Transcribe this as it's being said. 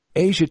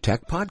Asia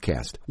Tech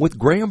Podcast with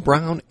Graham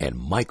Brown and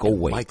Michael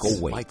Waits.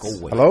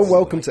 Hello,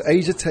 welcome to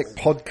Asia Tech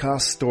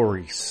Podcast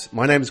Stories.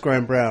 My name is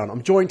Graham Brown.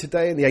 I'm joined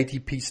today in the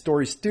ATP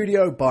Stories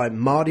studio by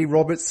Marty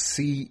Roberts,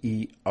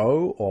 CEO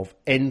of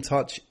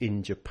N-Touch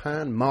in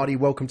Japan. Marty,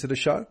 welcome to the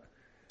show.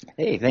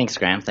 Hey, thanks,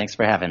 Graham. Thanks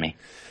for having me.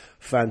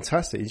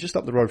 Fantastic. You're just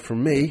up the road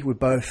from me. We're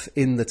both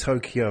in the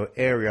Tokyo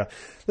area.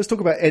 Let's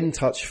talk about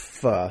N-Touch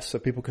first so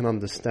people can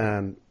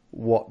understand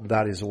what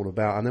that is all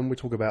about, and then we'll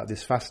talk about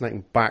this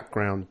fascinating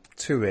background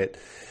to it.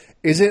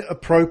 Is it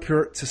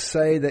appropriate to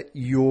say that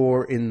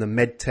you're in the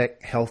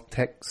medtech, health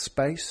tech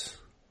space?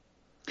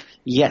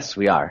 Yes,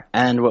 we are.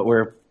 And what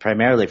we're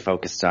primarily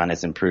focused on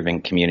is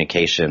improving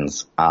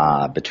communications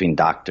between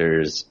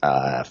doctors,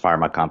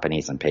 pharma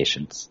companies, and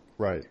patients.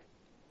 Right.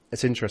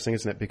 It's interesting,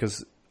 isn't it?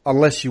 Because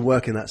unless you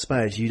work in that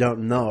space, you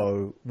don't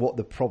know what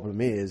the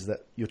problem is that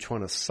you're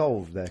trying to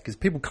solve there. Because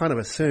people kind of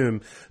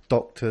assume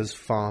doctors,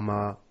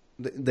 pharma,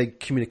 they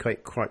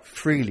communicate quite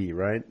freely,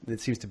 right? It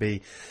seems to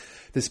be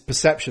this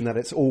perception that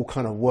it's all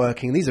kind of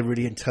working. These are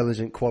really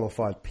intelligent,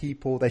 qualified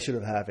people. They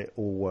should have it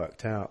all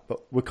worked out.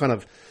 But we'll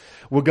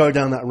go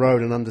down that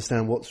road and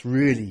understand what's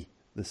really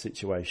the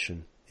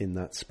situation in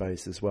that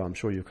space as well. I'm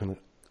sure you'll kind of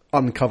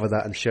uncover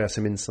that and share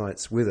some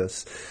insights with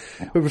us.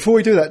 But before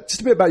we do that,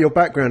 just a bit about your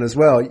background as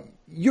well.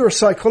 You're a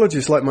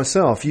psychologist like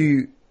myself.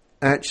 You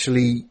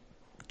actually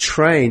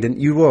trained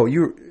and you're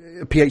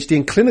a PhD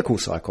in clinical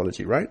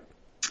psychology, right?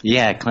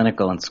 Yeah,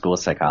 clinical and school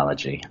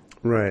psychology.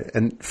 Right.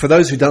 And for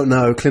those who don't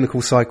know,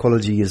 clinical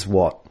psychology is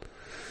what?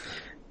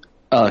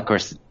 Well, of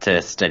course,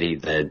 to study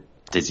the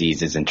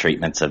diseases and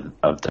treatments of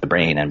the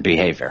brain and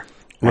behavior.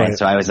 Right.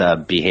 So I was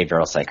a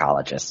behavioral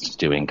psychologist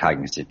doing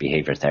cognitive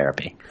behavior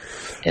therapy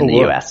in the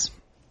U.S.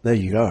 There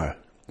you go.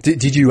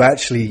 Did you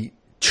actually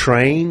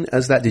train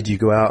as that? Did you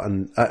go out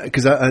and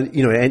because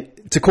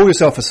to call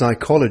yourself a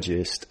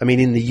psychologist, I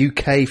mean, in the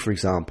UK, for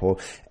example,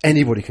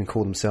 anybody can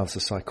call themselves a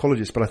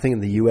psychologist, but I think in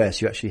the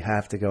US you actually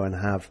have to go and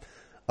have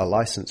a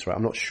license, right?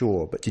 I'm not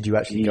sure, but did you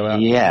actually go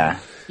out? Yeah.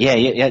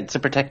 It's a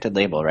protected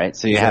label, right?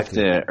 So you have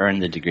to earn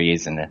the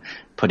degrees and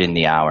put in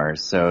the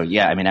hours. So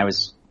yeah, I mean, I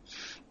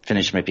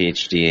finished my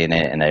PhD in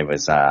it, and I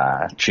was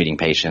treating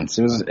patients.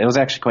 It was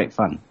actually quite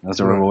fun. It was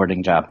a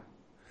rewarding job.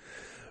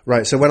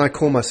 Right, so when I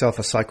call myself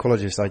a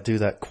psychologist, I do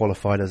that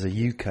qualified as a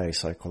UK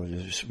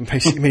psychologist, which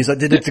basically means I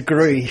did a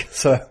degree.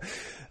 So,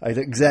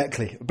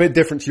 exactly. A bit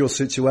different to your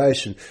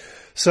situation.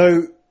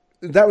 So,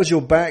 that was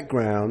your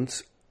background.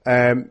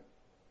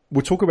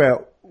 We'll talk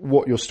about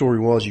what your story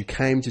was. You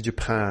came to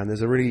Japan.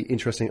 There's a really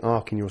interesting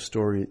arc in your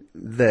story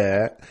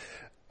there.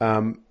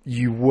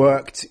 You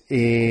worked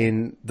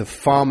in the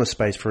pharma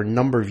space for a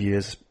number of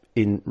years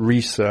in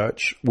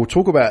research. We'll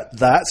talk about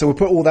that. So, we'll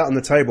put all that on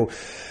the table.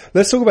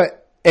 Let's talk about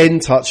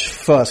N-Touch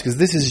first, because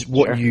this is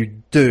what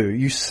you do.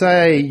 You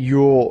say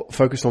you're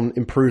focused on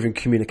improving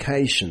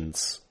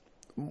communications.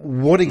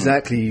 What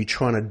exactly are you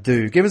trying to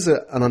do? Give us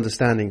an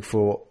understanding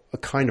for a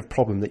kind of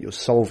problem that you're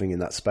solving in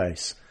that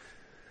space.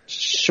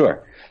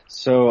 Sure.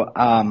 So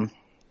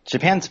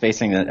Japan's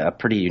facing a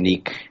pretty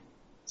unique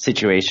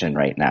situation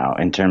right now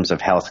in terms of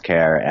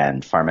healthcare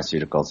and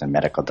pharmaceuticals and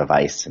medical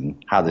device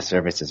and how the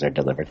services are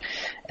delivered.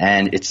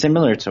 And it's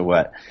similar to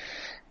what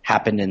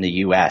happened in the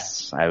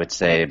U.S., I would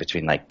say,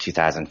 between like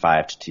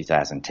 2005 to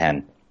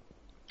 2010,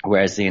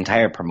 whereas the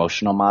entire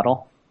promotional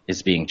model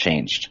is being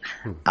changed.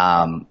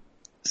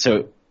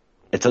 So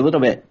it's a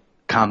little bit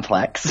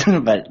complex,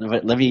 but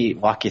let me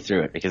walk you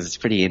through it because it's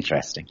pretty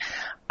interesting.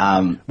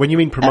 When you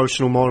mean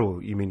promotional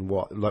model, you mean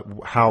what? Like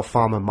how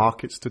pharma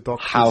markets to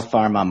doctors? How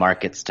pharma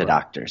markets to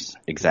doctors,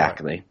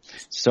 exactly.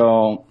 Right.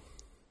 So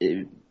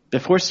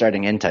before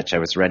starting N-Touch, I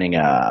was running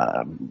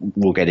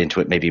we'll get into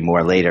it maybe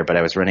more later, but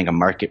I was running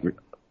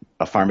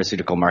a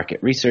pharmaceutical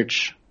market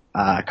research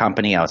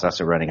company. I was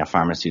also running a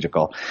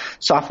pharmaceutical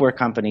software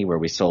company where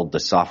we sold the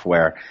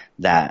software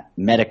that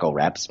medical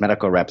reps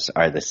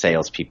are the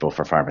salespeople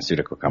for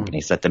pharmaceutical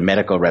companies, that the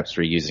medical reps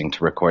were using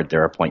to record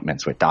their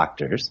appointments with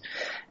doctors.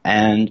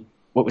 And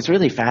what was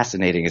really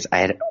fascinating is I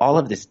had all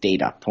of this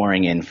data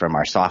pouring in from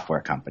our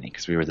software company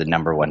because we were the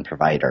number one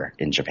provider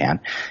in Japan.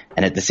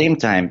 And at the same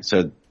time,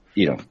 so,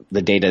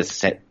 the data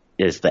set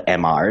is the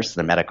MRs,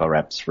 the medical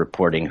reps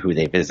reporting who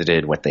they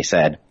visited, what they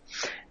said.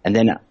 And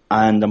then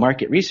on the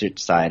market research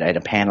side, I had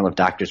a panel of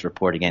doctors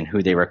reporting in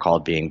who they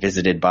recalled being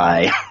visited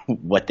by,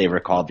 what they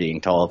recall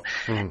being told.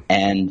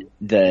 And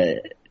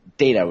the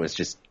data was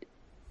just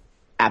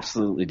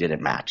absolutely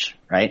didn't match,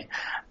 right?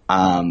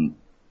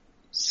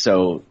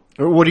 So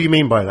what do you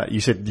mean by that? You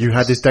said you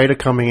had this data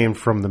coming in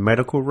from the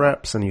medical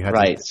reps and you had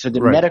So the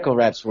medical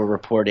reps were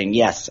reporting,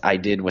 yes, I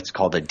did what's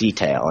called a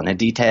detail. And a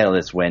detail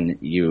is when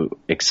you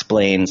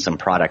explain some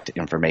product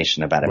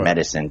information about a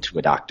medicine to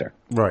a doctor.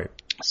 Right.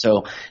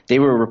 So they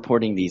were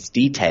reporting these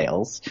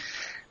details,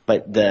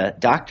 but the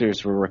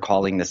doctors were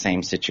recalling the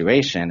same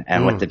situation.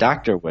 And what the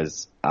doctor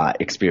was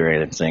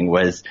experiencing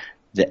was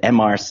the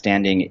MR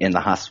standing in the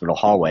hospital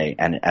hallway,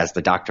 and as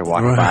the doctor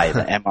walked by,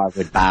 the MR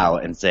would bow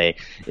and say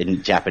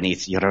in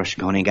Japanese,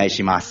 "Yoroshiku onegai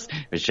shimasu,"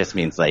 which just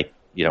means like,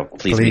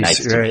 please be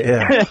nice to me.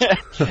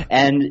 Yeah.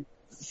 And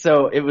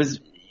So it was,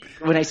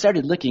 when I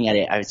started looking at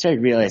it, I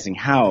started realizing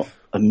how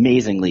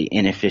amazingly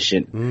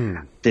inefficient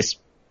this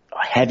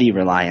heavy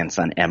reliance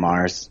on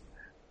MRs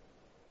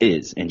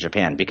is in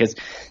Japan, because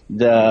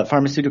the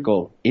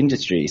pharmaceutical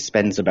industry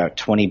spends about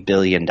 $20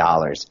 billion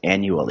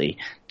annually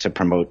to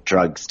promote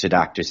drugs to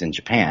doctors in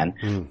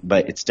Japan,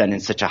 but it's done in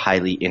such a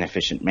highly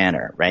inefficient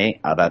manner, right?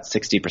 About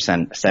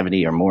 60%,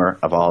 70 or more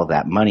of all of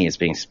that money is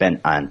being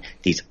spent on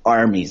these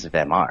armies of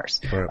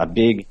MRs. Right. A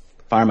big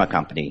pharma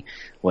company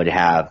would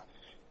have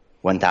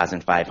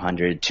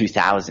 1,500,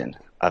 2,000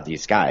 of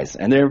these guys.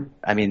 And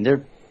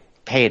they're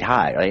paid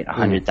high, right?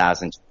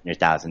 $100,000,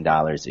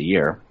 $200,000 a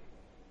year.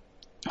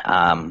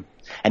 And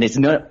it's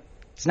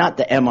not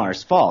the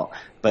MR's fault,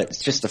 but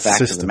it's just the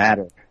fact of the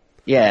matter.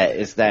 Yeah,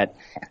 is that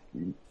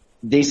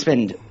they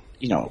spend,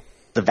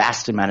 the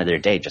vast amount of their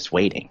day just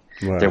waiting.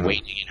 Right. They're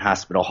waiting in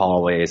hospital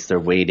hallways. They're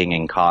waiting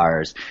in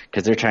cars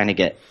because they're trying to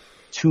get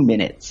 2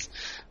 minutes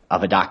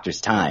of a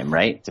doctor's time,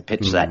 right, to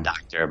pitch that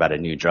doctor about a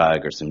new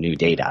drug or some new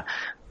data.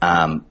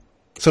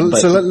 So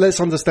let's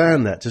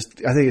understand that.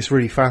 I think it's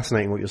really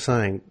fascinating what you're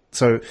saying.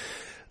 So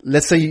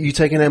let's say you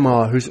take an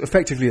MR who's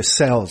effectively a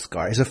sales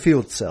guy. He's a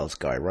field sales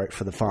guy, right,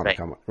 for the pharma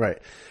company. Right.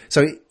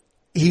 So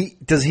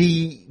does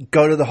he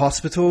go to the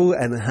hospital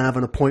and have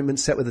an appointment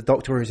set with the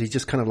doctor, or is he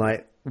just kind of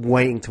like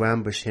waiting to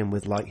ambush him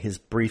with like his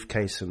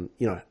briefcase and,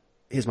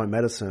 here's my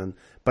medicine?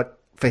 But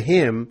for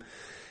him,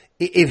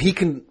 if he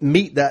can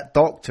meet that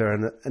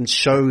doctor and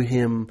show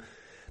him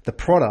the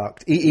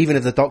product, even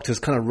if the doctor's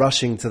kind of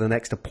rushing to the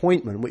next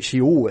appointment, which he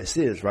always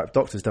is, right?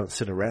 Doctors don't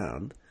sit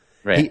around.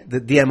 Right. The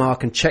MR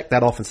can check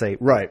that off and say,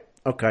 right,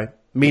 okay,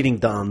 meeting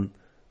done.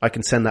 I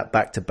can send that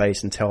back to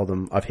base and tell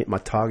them I've hit my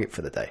target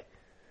for the day.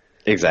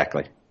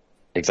 Exactly.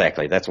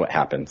 That's what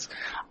happens.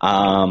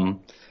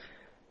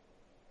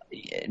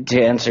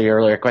 To answer your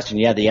earlier question,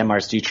 yeah, the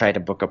MRs do try to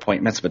book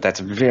appointments, but that's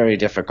very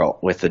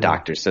difficult with the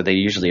doctors. So they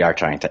usually are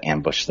trying to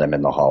ambush them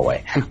in the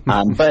hallway.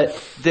 But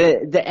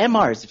the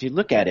MRs, if you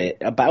look at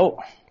it,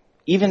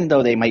 even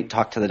though they might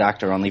talk to the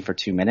doctor only for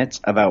 2 minutes,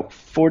 about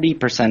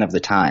 40% of the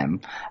time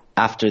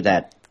after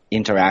that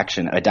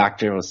interaction, a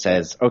doctor will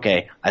says,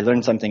 okay, I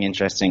learned something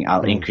interesting.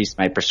 I'll increase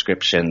my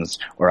prescriptions,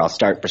 or I'll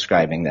start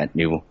prescribing that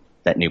new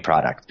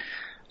product.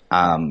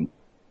 When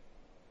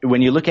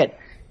you look at,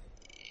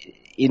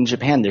 in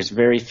Japan, there's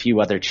very few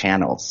other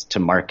channels to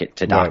market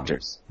to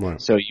doctors. Right.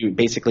 So you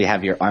basically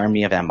have your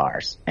army of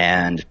MRs,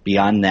 and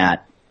beyond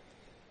that,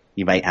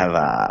 you might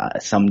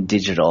have some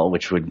digital,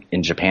 which would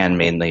in Japan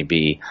mainly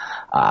be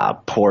a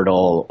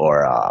portal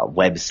or a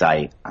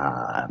website,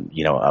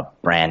 a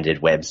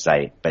branded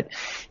website. But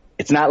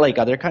it's not like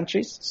other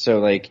countries. So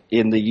like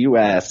in the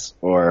U.S.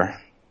 or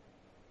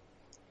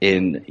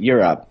in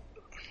Europe,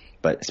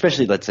 but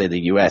especially, let's say,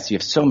 the U.S., you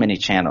have so many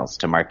channels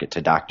to market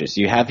to doctors.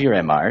 You have your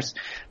MRs,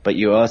 but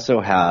you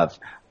also have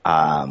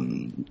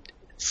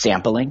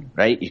sampling,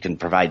 right? You can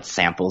provide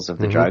samples of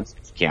the drugs.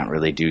 You can't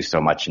really do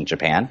so much in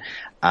Japan.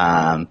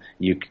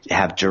 You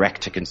have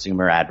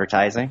direct-to-consumer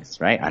advertising,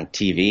 right, on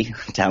TV,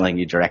 telling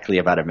you directly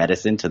about a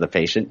medicine to the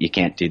patient. You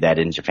can't do that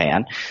in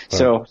Japan. Right.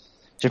 So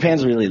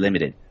Japan's really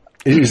limited.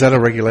 Is that a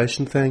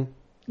regulation thing?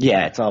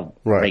 Yeah, it's all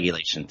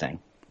regulation thing.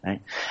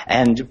 Right.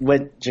 And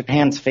what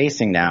Japan's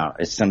facing now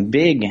is some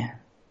big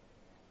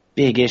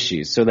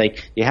issues. So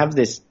like you have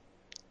this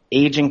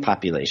aging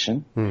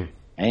population,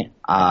 right?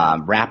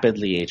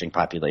 Rapidly aging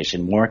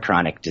population, more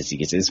chronic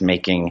diseases,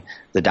 making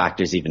the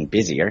doctors even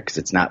busier because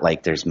it's not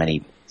like it's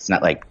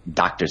not like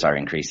doctors are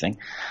increasing.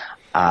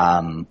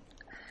 At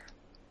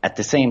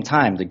the same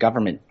time, the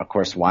government, of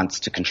course,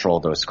 wants to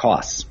control those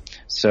costs.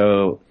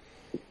 So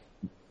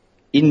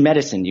in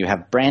medicine, you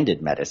have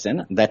branded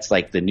medicine. That's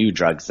like the new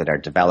drugs that are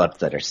developed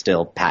that are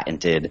still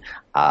patented.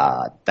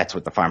 That's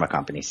what the pharma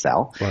companies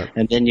sell. Right.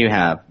 And then you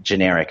have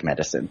generic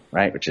medicine,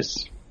 right, which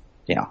is,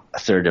 a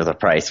third of the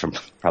price, from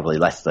probably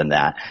less than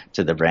that,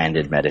 to the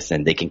branded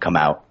medicine. They can come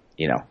out,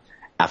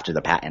 after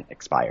the patent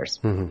expires.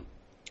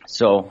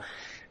 So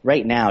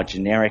right now,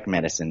 generic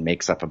medicine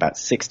makes up about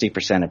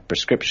 60% of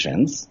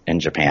prescriptions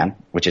in Japan,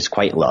 which is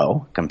quite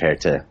low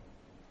compared to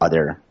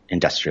other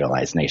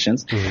industrialized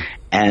nations.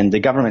 And the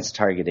government's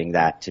targeting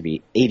that to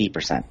be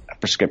 80% of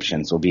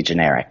prescriptions will be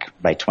generic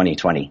by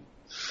 2020.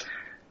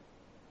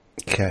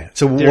 Okay.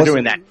 So they're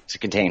doing that to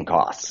contain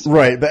costs.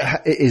 Right.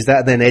 But is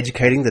that then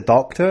educating the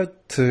doctor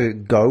to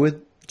go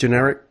with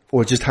generic,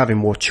 or just having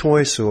more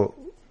choice? Or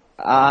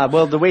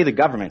well, the way the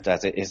government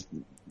does it is,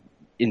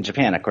 in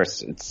Japan, of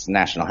course, it's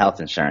national health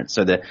insurance.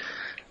 So the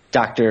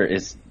doctor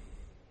is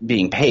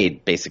being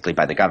paid basically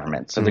by the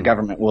government. So the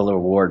government will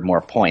award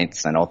more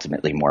points and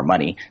ultimately more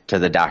money to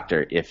the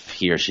doctor if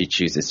he or she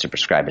chooses to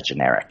prescribe a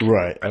generic.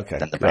 Right. Okay.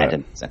 Than the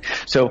branded medicine.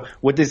 So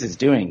what this is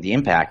doing, the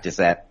impact is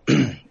that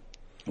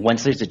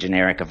once there's a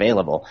generic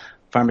available,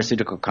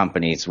 pharmaceutical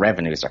companies'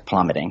 revenues are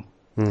plummeting.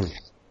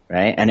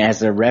 Right? And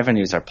as their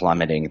revenues are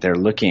plummeting, they're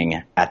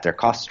looking at their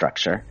cost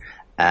structure,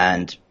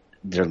 and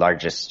their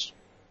largest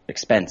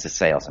expense is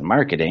sales and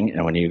marketing.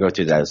 And when you go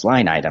through those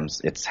line items,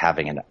 it's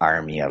having an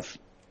army of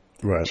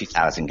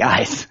 2,000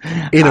 guys.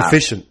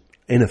 Inefficient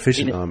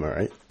Inefficient MR,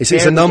 right? It's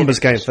a numbers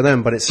game for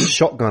them, but it's a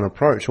shotgun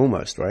approach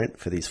almost, right,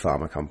 for these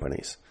pharma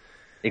companies.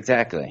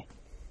 Exactly.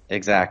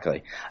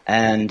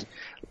 And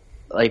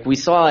like we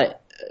saw it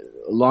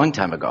a long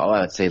time ago,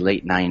 I would say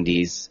late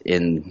 90s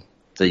in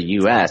the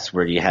US,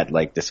 where you had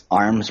like this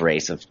arms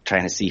race of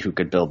trying to see who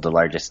could build the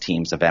largest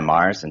teams of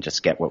MRs and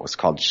just get what was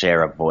called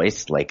share of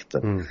voice, like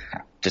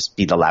just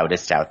be the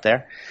loudest out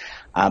there.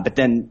 But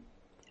then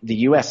the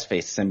US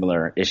faced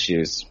similar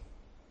issues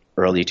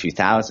early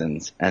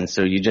 2000s. And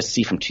so you just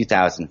see from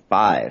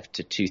 2005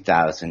 to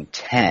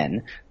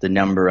 2010, the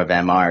number of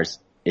MRs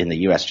in the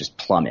US just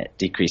plummet,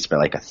 decreased by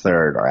like a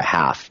third or a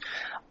half.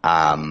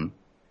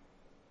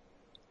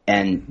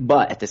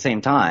 But at the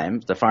same time,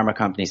 the pharma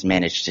companies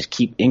managed to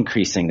keep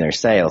increasing their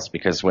sales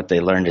because what they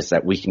learned is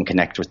that we can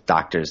connect with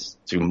doctors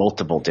through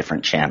multiple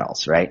different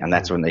channels, right? And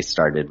that's when they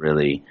started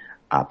really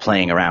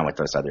playing around with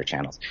those other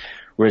channels.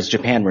 Whereas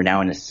Japan, we're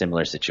now in a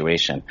similar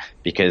situation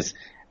because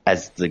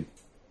as the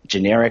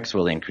generics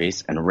will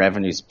increase and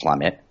revenues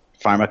plummet,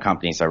 pharma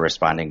companies are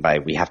responding by,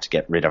 we have to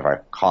get rid of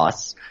our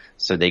costs.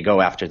 So they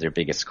go after their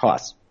biggest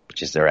cost,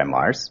 which is their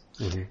MRs.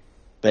 Mm-hmm.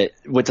 But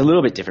what's a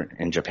little bit different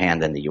in Japan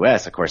than the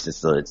US, of course,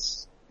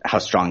 is how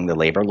strong the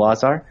labor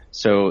laws are.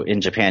 So in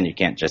Japan, you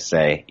can't just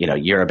say,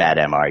 you're a bad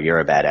MR, you're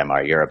a bad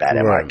MR, you're a bad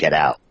MR, get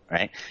out,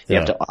 right? You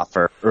have to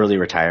offer early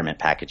retirement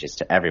packages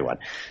to everyone.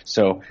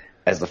 So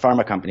as the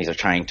pharma companies are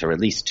trying to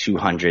release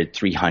 200,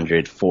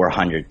 300,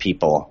 400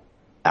 people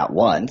at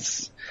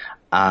once,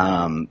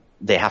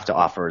 they have to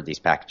offer these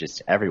packages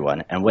to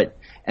everyone. And what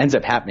ends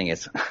up happening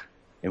is,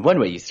 in one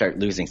way, you start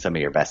losing some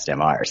of your best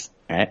MRs,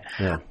 right?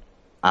 Yeah.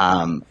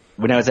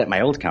 When I was at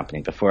my old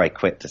company, before I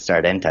quit to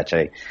start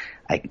InTouch,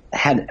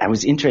 I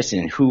was interested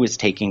in who was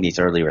taking these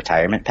early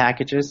retirement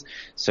packages.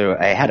 So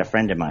I had a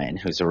friend of mine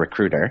who's a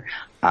recruiter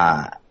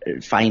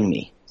find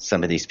me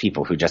some of these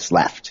people who just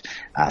left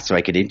so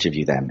I could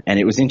interview them. And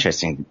it was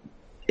interesting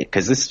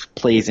because this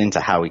plays into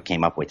how we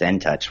came up with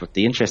InTouch. What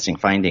the interesting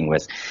finding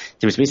was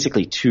there was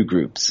basically two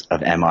groups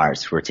of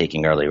MRs who were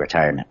taking early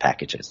retirement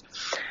packages.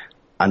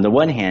 On the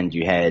one hand,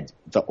 you had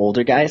the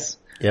older guys.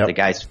 Yep. The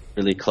guys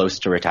really close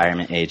to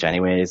retirement age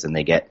anyways, and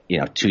they get,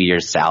 2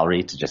 years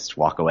salary to just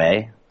walk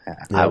away.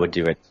 Yep. I would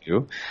do it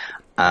too.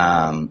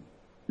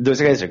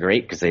 Those guys are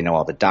great because they know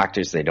all the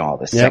doctors, they know all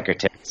the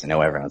secretaries, they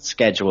know everyone's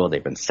schedule.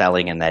 They've been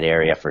selling in that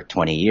area for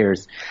 20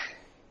 years.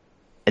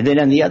 And then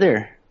on the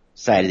other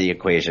side of the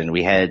equation,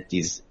 we had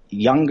these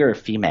younger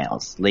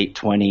females, late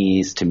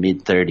 20s to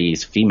mid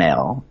 30s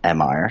female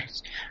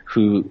MRs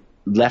who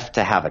left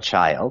to have a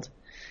child.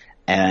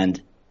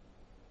 And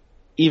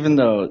even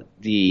though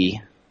the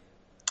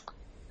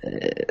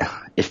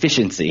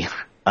efficiency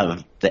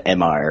of the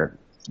MR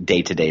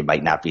day-to-day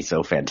might not be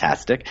so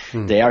fantastic,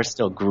 they are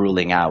still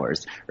grueling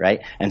hours,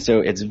 right? And so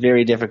it's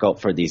very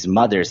difficult for these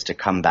mothers to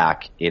come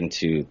back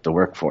into the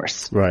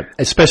workforce. Right.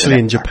 Especially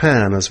in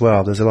Japan as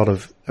well. There's a lot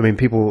of,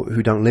 people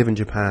who don't live in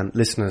Japan,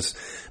 listeners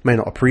may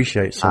not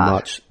appreciate so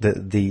much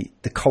the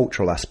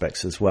cultural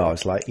aspects as well.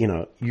 It's like,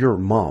 you're a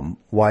mom,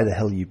 why the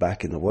hell are you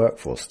back in the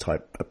workforce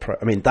type approach?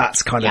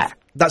 That's kind of,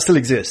 that still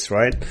exists,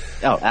 right?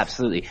 Oh,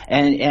 absolutely.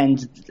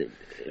 And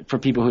for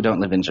people who don't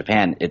live in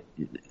Japan, it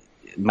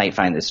might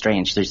find this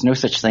strange. There's no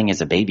such thing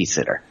as a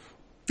babysitter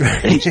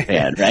in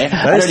Japan, right?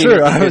 That's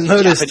true. I haven't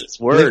noticed. Japanese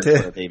word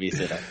for a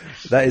babysitter.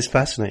 That is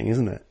fascinating,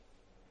 isn't it?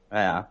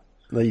 Yeah.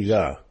 There you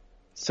go.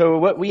 So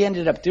what we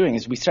ended up doing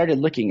is we started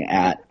looking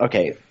at,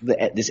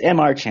 this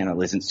MR channel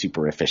isn't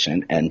super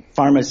efficient, and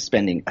pharma's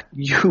spending a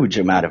huge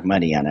amount of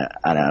money on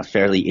a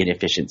fairly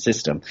inefficient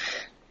system.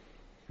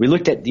 We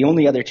looked at the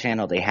only other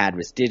channel they had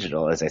was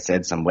digital, as I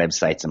said, some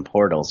websites and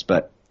portals.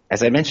 But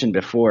as I mentioned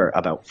before,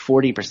 about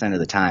 40% of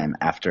the time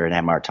after an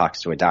MR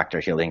talks to a doctor,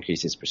 he'll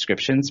increase his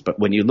prescriptions. But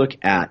when you look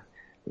at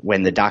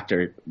when the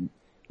doctor,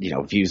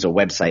 views a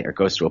website or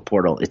goes to a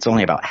portal, it's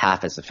only about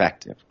half as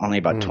effective, only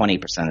about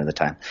 20% of the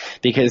time,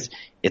 because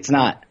it's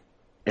not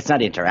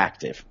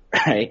interactive,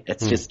 right?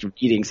 It's just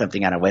reading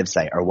something on a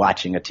website or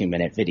watching a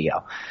 2-minute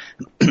video.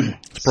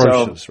 It's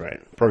brochures, right?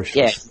 Brochures.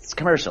 Yeah, it's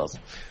commercials.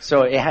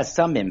 So it has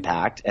some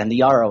impact, and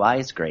the ROI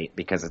is great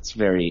because it's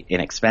very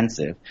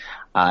inexpensive.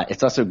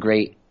 It's also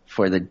great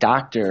for the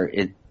doctor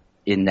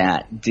in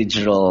that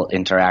digital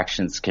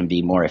interactions can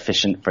be more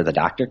efficient for the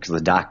doctor because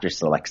the doctor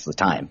selects the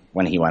time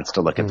when he wants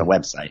to look at the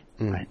website,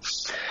 right?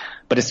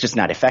 But it's just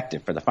not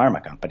effective for the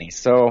pharma company.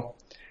 So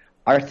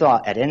our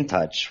thought at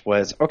InTouch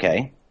was,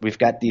 we've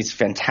got these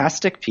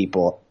fantastic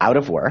people out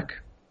of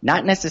work,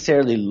 not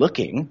necessarily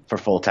looking for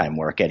full-time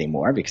work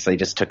anymore because they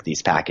just took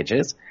these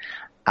packages.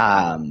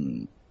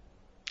 And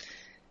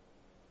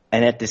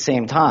at the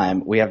same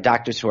time, we have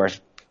doctors who are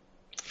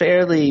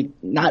fairly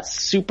not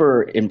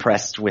super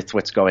impressed with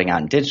what's going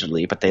on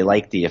digitally, but they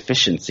like the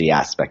efficiency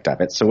aspect of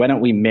it. So why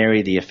don't we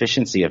marry the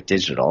efficiency of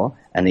digital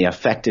and the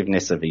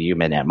effectiveness of a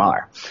human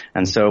MR?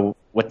 And so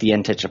what the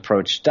InTouch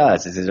approach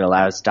does is it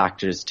allows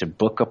doctors to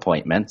book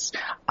appointments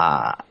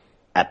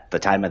at the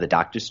time of the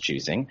doctor's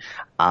choosing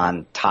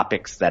on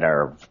topics that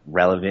are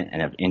relevant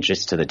and of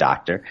interest to the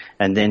doctor.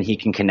 And then he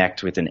can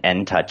connect with an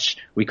N-Touch.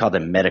 We call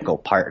them medical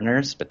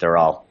partners, but they're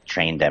all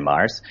trained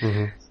MRs.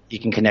 Mm-hmm. You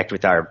can connect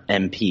with our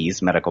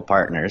MPs, medical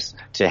partners,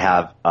 to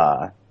have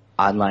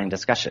online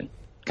discussion,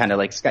 kind of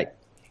like Skype.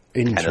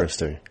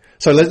 Interesting.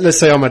 So let's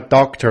say I'm a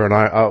doctor and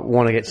I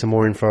want to get some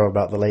more info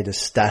about the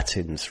latest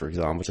statins, for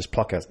example. Just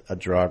pluck a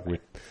drug with,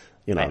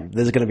 right.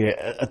 There's going to be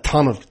a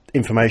ton of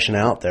information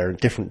out there,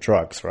 different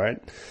drugs,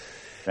 right?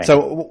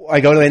 So I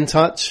go to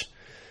N-Touch,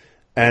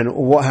 and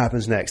what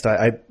happens next?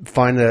 I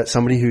find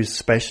somebody who's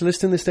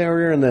specialist in this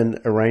area and then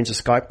arrange a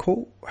Skype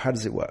call? How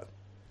does it work?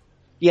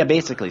 Yeah,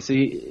 basically. So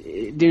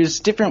there's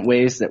different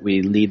ways that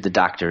we lead the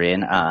doctor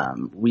in.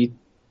 We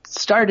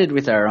started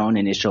with our own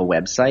initial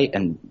website,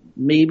 and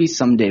maybe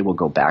someday we'll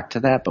go back to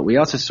that, but we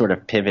also sort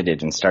of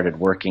pivoted and started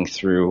working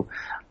through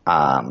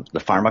the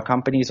pharma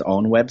company's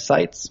own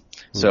websites.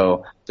 Mm-hmm.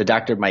 So the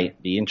doctor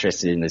might be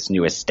interested in this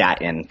newest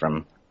statin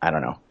from, I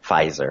don't know,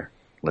 Pfizer,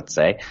 let's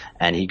say,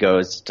 and he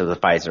goes to the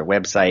Pfizer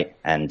website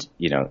and,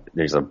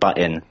 there's a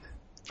button,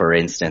 for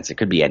instance, it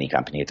could be any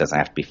company, it doesn't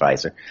have to be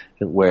Pfizer,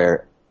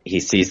 where he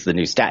sees the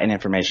new statin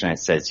information and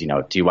it says, do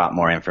you want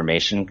more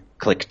information?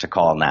 Click to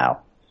call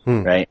now.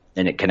 Right?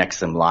 And it connects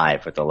them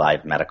live with a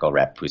live medical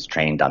rep who's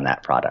trained on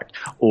that product,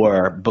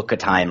 or book a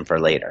time for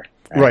later.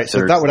 Right.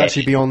 So that would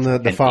actually be on the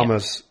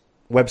pharma's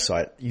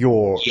website,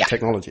 your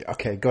technology.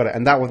 Okay, got it.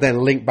 And that would then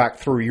link back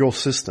through your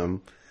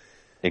system.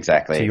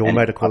 Exactly. To your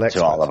medical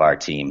experts. To all of our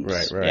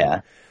teams. Right.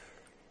 Yeah.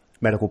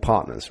 Medical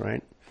partners,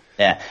 right?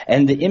 Yeah.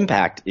 And the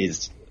impact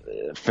is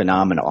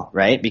phenomenal,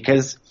 right?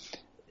 Because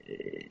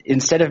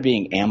instead of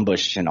being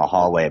ambushed in a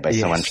hallway by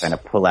someone trying to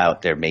pull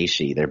out their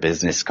meishi, their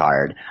business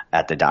card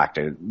at the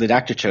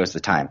doctor chose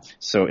the time.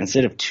 So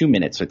instead of 2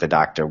 minutes with the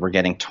doctor, we're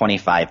getting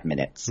 25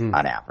 minutes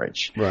on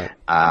average. Right.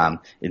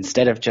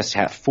 Instead of just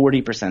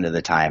 40% of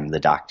the time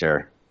the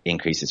doctor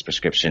increases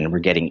prescription, we're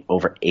getting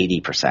over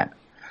 80%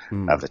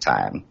 of the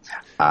time.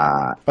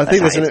 I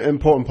think there's an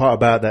important part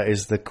about that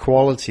is the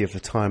quality of the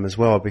time as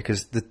well,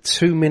 because the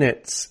 2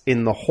 minutes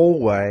in the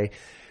hallway,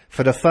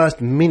 for the first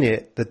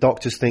minute, the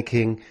doctor's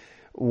thinking,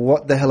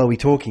 what the hell are we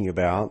talking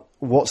about?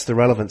 What's the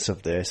relevance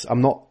of this?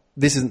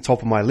 This isn't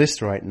top of my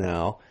list right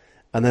now.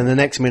 And then the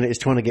next minute is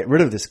trying to get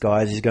rid of this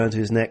guy as he's going to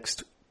his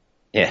next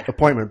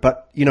appointment.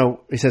 But,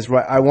 he says,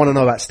 right, I want to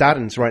know about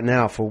statins right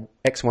now for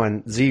X, Y,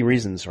 and Z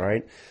reasons,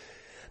 right?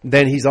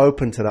 Then he's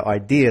open to that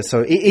idea.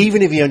 So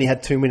even if he only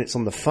had 2 minutes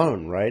on the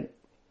phone, right?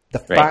 The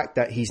fact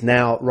that he's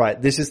now,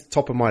 this is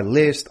top of my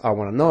list. I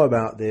want to know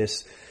about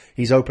this.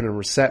 He's open and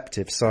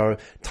receptive. So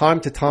time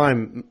to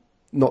time,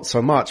 not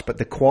so much, but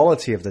the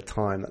quality of the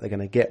time that they're going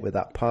to get with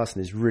that person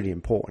is really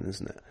important,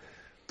 isn't it?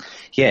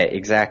 Yeah,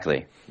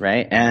 exactly.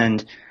 Right.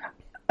 And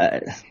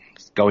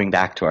going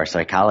back to our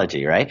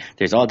psychology, right?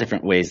 There's all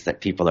different ways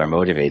that people are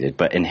motivated,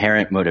 but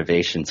inherent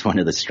motivation is one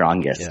of the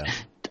strongest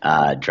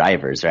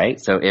drivers, right?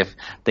 So if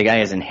the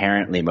guy is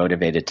inherently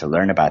motivated to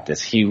learn about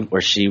this, he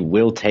or she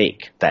will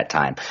take that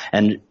time.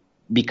 And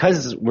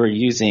because we're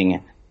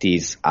using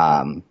these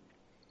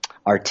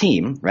our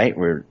team, right?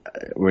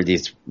 We're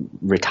these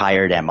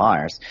retired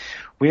MRs.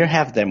 We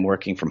have them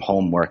working from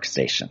home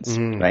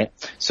workstations, right?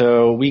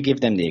 So we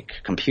give them the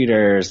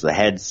computers, the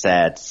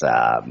headsets,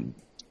 the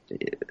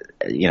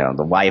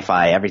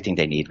Wi-Fi, everything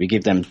they need. We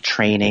give them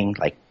training,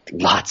 like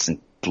lots and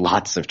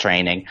lots of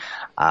training,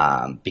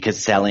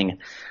 because selling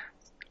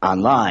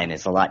online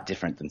is a lot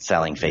different than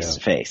selling face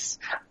to face.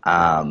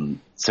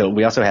 So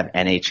we also have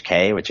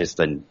NHK, which is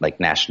the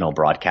National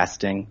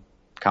Broadcasting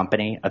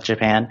Company of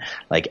Japan.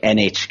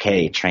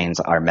 NHK trains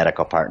our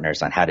medical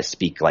partners on how to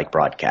speak like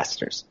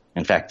broadcasters.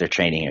 In fact, they're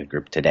training a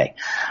group today.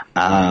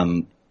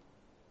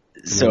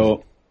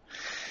 So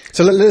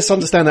let's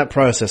understand that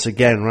process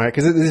again, right?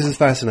 Because this is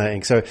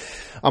fascinating. So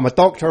I'm a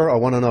doctor. I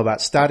want to know about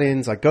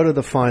statins. I go to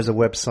the Pfizer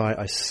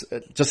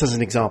website. Just as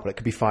an example, it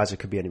could be Pfizer, it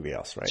could be anybody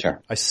else, right?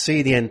 Sure. I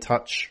see the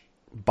N-Touch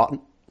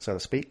button, so to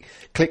speak.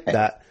 Click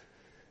that.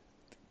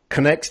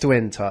 Connects to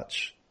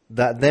N-Touch.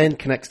 That then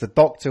connects the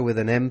doctor with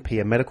an MP,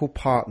 a medical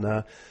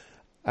partner,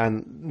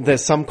 and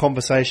there's some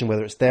conversation,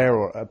 whether it's there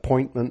or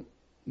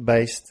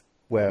appointment-based,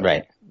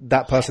 where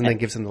that person then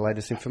gives them the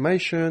latest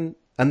information,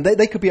 and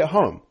they could be at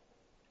home.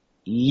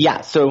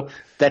 Yeah, so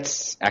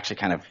that's actually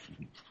kind of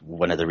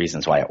one of the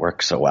reasons why it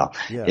works so well,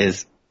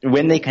 is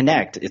when they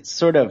connect, it's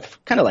kind of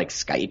like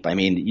Skype. I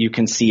mean, you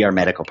can see our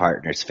medical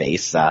partner's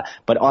face,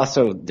 but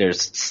also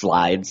there's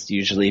slides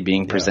usually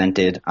being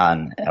presented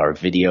on our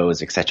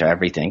videos, et cetera,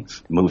 everything,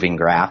 moving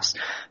graphs.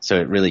 So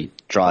it really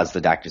draws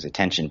the doctor's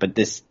attention. But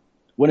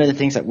one of the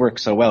things that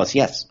works so well is,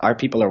 yes, our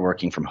people are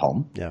working from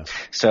home. Yeah.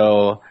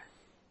 So,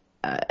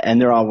 and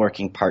they're all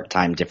working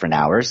part-time, different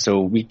hours.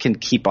 So we can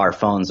keep our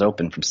phones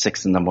open from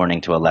 6 in the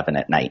morning to 11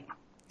 at night.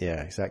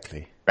 Yeah,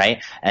 exactly.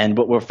 Right? And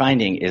what we're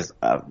finding is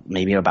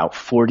maybe about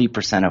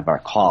 40% of our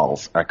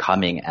calls are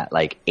coming at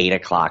 8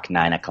 o'clock,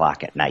 9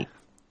 o'clock at night.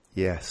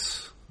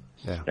 Yes.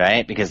 Yeah.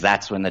 Right? Because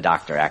that's when the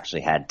doctor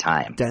actually had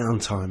time.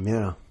 Downtime,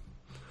 yeah.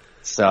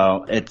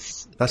 So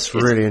that's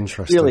really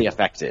interesting. Really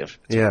effective.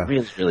 It's yeah.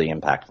 really, really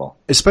impactful.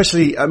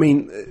 Especially, I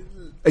mean,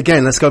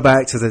 again, let's go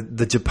back to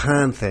the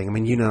Japan thing. I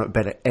mean, you know it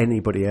better than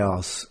anybody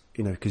else,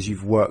 you know, because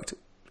you've worked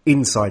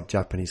inside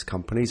Japanese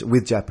companies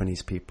with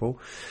Japanese people.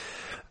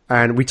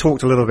 And we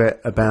talked a little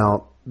bit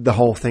about the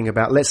whole thing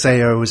about, let's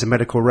say I was a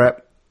medical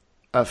rep,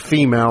 a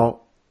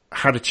female,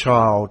 had a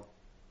child,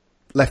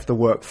 left the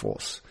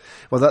workforce.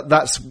 Well,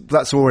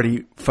 that's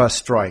already first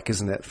strike,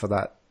 isn't it, for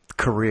that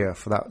career,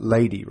 for that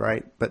lady,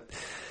 right? But,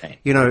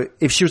 you know,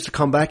 if she was to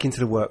come back into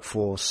the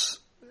workforce,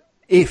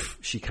 if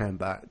she came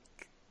back,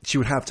 she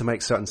would have to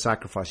make certain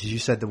sacrifices. You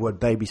said the word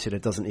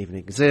babysitter doesn't even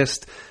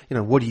exist. You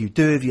know, what do you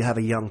do if you have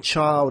a young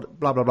child?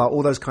 Blah, blah, blah,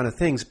 all those kind of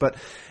things. But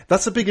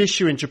that's a big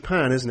issue in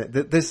Japan, isn't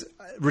it? There's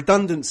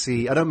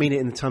redundancy. I don't mean it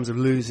in terms of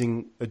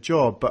losing a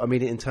job, but I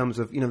mean it in terms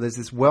of, you know, there's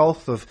this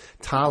wealth of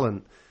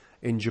talent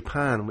in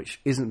Japan which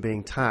isn't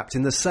being tapped.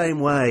 In the same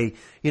way,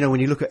 you know, when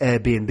you look at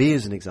Airbnb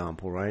as an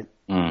example, right?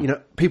 You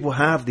know, people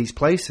have these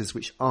places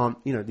which aren't,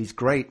 you know, these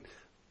great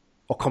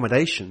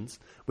accommodations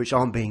which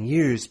aren't being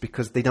used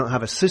because they don't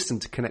have a system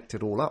to connect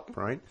it all up,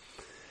 right?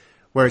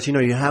 Whereas, you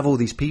know, you have all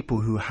these people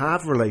who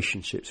have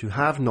relationships, who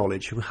have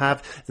knowledge, who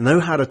know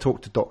how to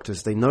talk to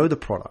doctors, they know the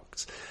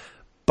products,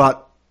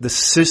 but the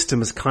system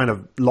has kind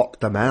of locked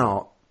them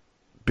out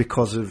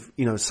because of,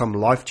 you know, some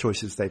life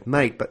choices they've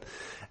made. But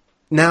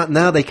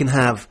now they can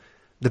have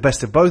the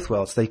best of both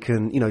worlds. They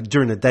can, you know,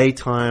 during the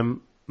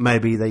daytime,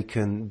 maybe they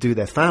can do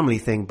their family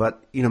thing,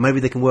 but, you know,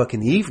 maybe they can work in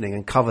the evening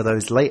and cover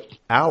those late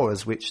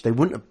hours, which they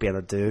wouldn't have been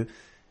able to do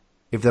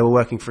if they were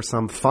working for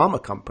some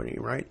pharma company,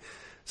 right?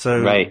 So,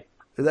 right.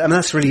 And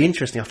that's really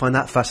interesting. I find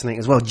that fascinating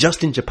as well.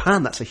 Just in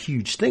Japan, that's a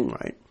huge thing,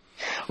 right?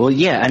 Well,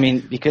 yeah, I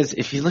mean, because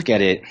if you look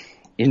at it,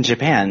 in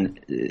Japan,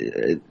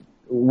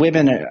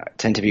 women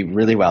tend to be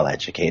really well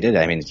educated.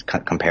 I mean,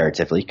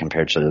 comparatively,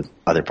 compared to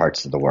other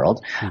parts of the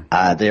world.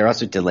 They're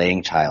also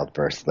delaying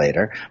childbirth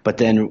later. But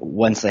then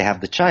once they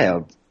have the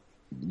child,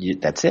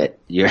 that's it.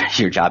 Your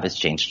job has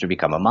changed to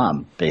become a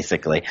mom,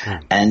 basically.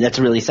 And that's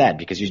really sad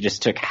because you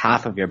just took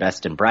half of your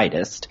best and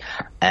brightest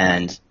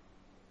and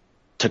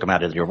took them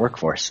out of your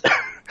workforce.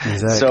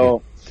 Exactly.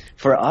 So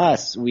for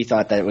us, we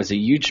thought that it was a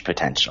huge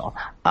potential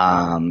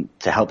to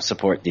help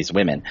support these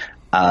women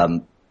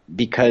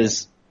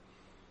because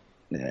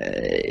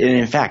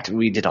in fact,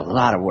 we did a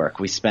lot of work.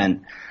 We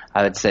spent,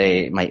 I would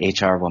say, my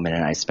HR woman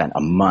and I spent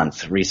a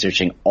month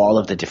researching all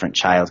of the different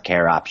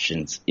childcare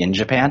options in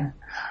Japan,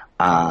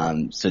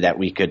 so that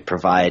we could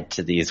provide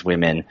to these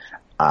women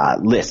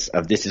lists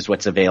of this is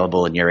what's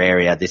available in your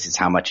area, this is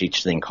how much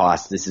each thing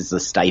costs, this is the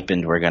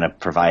stipend we're going to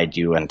provide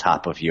you on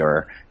top of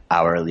your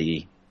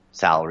hourly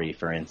salary,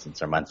 for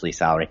instance, or monthly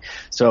salary.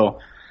 So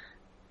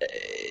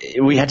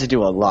we had to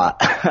do a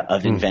lot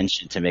of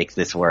invention to make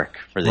this work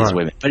for these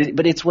women,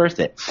 but it's worth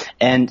it.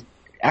 And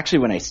actually,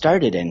 when I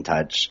started In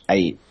Touch,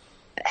 I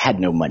had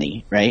no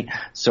money, right?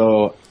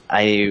 So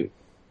I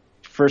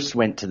first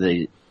went to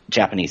the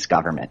Japanese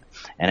government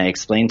and I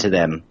explained to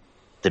them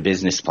the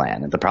business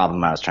plan and the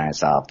problem I was trying to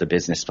solve, the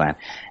business plan.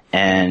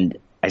 And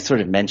I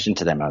sort of mentioned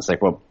to them, I was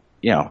like, well,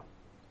 you know,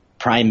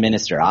 Prime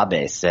Minister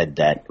Abe said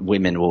that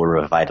women will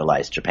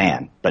revitalize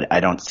Japan, but I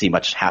don't see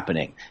much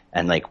happening.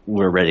 And like,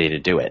 we're ready to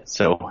do it.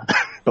 So,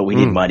 but we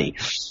need money.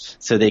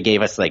 So they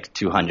gave us like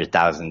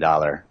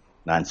 $200,000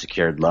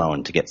 non-secured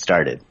loan to get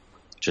started,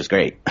 which was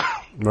great.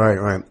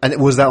 Right.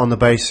 And was that on the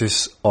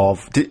basis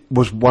of,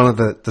 was one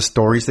of the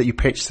stories that you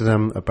pitched to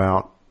them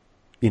about,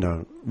 you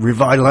know,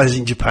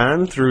 revitalizing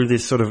Japan through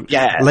this sort of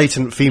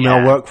latent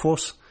female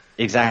workforce?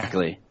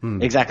 Exactly.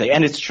 Exactly.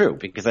 And it's true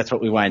because that's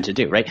what we wanted to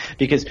do, right?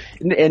 Because,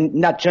 and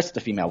not just the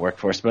female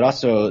workforce, but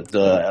also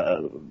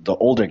the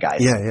older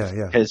guys.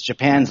 Yeah. Because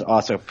Japan's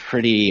also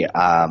pretty,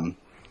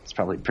 it's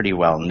probably pretty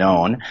well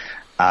known,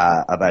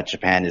 about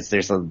Japan is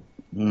there's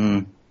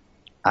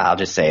I'll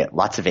just say it,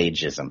 lots of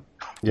ageism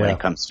when it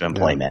comes to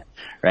employment,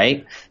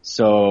 right?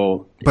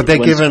 So. But they're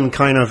given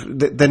kind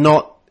of, they're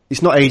not,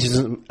 it's not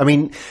ageism. I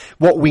mean,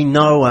 what we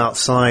know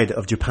outside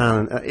of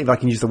Japan, if I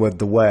can use the word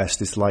the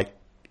West, is like,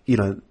 you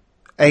know,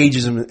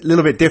 ageism a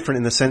little bit different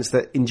in the sense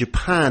that in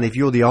Japan, if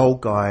you're the old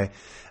guy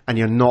and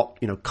you're not,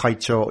 you know,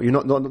 kaicho, you're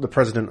not the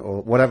president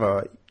or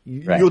whatever,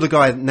 you're the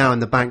guy now in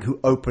the bank who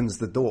opens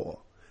the door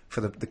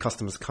for the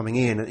customers coming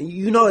in. And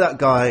you know that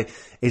guy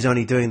is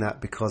only doing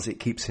that because it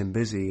keeps him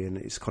busy and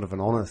it's kind of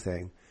an honor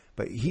thing.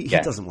 But he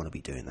doesn't want to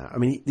be doing that. I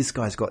mean, this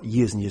guy's got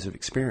years and years of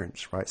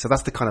experience, right? So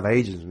that's the kind of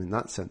ageism in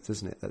that sense,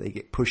 isn't it? That they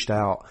get pushed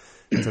out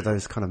into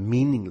those kind of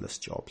meaningless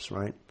jobs,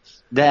 right?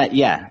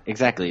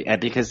 Exactly.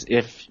 Because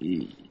if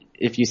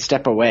you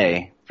step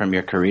away from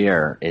your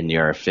career in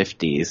your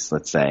 50s,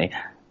 let's say,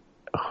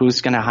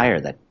 who's going to hire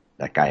that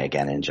guy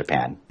again in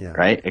Japan,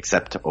 right?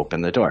 Except to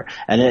open the door.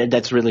 And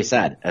that's really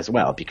sad as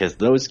well because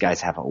those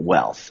guys have a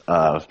wealth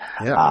of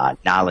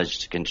knowledge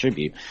to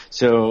contribute.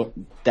 So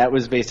that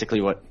was basically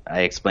what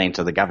I explained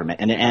to the government.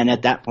 And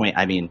at that point,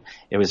 I mean,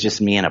 it was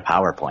just me and a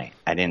PowerPoint.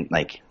 I didn't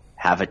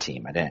have a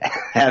team. I didn't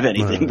have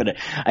anything, but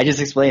I just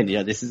explained,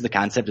 this is the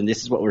concept and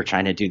this is what we're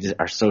trying to do.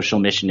 Our social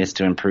mission is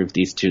to improve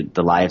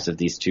the lives of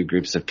these two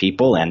groups of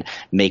people and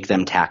make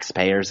them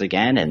taxpayers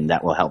again. And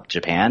that will help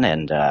Japan.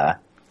 And,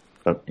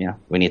 but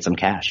we need some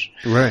cash.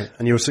 Right.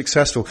 And you were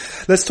successful.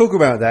 Let's talk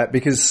about that,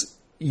 because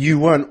you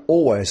weren't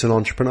always an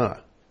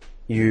entrepreneur.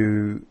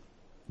 You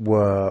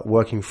were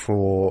working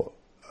for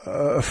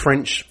a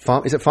French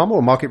farm. Is it Pharma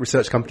or market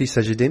research company,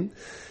 Cegedim?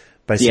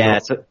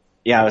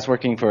 I was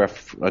working for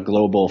a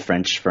global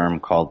French firm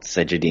called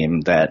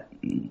Cegedim that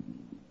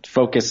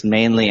focused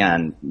mainly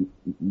on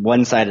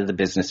one side of the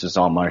business was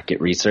all market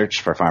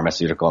research for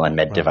pharmaceutical and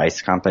med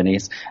device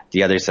companies.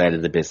 The other side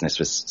of the business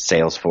was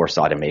Salesforce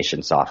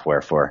automation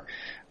software for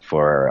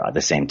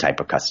the same type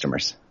of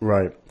customers.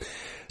 Right.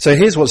 So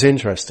here's what's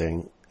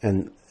interesting,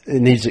 and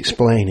it needs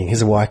explaining.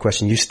 Here's a why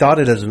question. You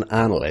started as an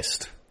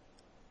analyst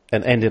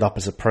and ended up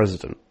as a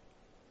president.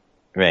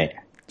 Right.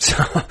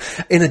 So,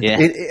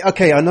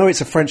 okay, I know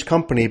it's a French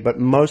company, but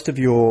most of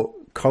your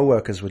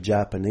coworkers were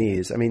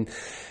Japanese. I mean,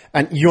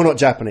 and you're not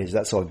Japanese,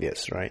 that's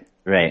obvious, right?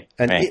 Right.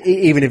 And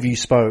even if you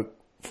spoke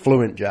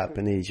fluent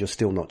Japanese, you're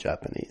still not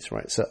Japanese,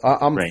 right? So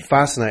I'm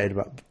fascinated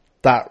about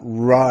that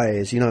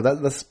rise.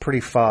 That's pretty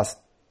fast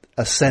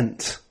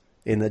ascent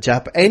in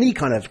the any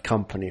kind of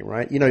company,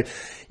 right?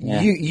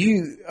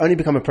 You only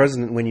become a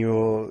president when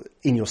you're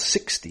in your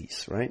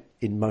 60s, right?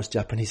 In most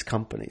Japanese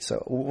companies.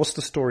 So what's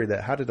the story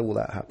there? How did all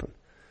that happen?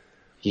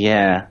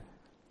 Yeah.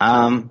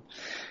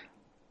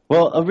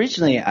 Well,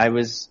 originally I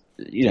was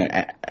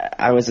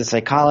a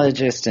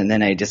psychologist, and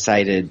then I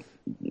decided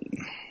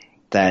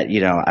that,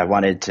 I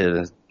wanted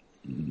to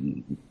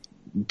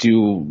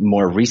do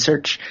more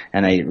research,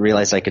 and I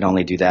realized I could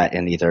only do that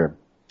in either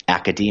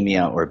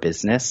academia or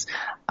business.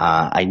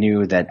 I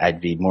knew that I'd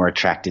be more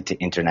attracted to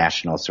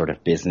international sort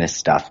of business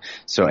stuff.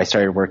 So I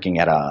started working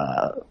at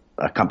a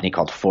company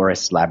called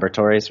Forest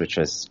Laboratories, which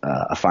was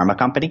a pharma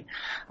company.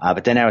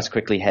 But then I was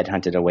quickly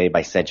headhunted away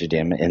by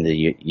Cegedim in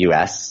the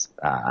U.S.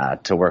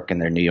 To work in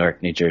their New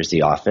York, New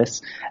Jersey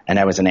office. And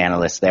I was an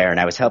analyst there, and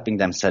I was helping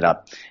them set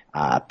up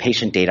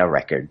patient data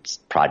records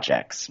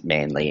projects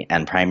mainly,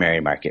 and primary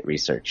market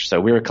research.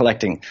 So we were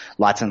collecting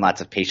lots and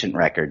lots of patient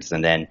records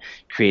and then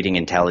creating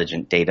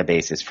intelligent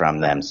databases from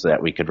them so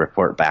that we could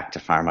report back to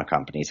pharma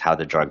companies how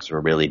the drugs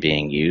were really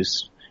being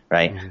used.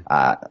 Right?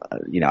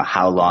 Mm-hmm.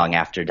 How long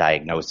after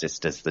diagnosis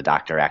does the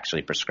doctor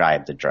actually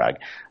prescribe the drug?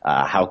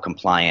 How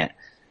compliant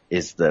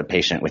is the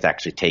patient with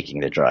actually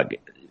taking the drug?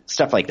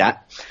 Stuff like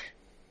that.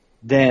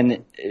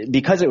 Then,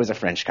 because it was a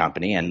French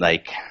company and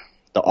the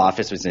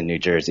office was in New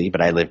Jersey,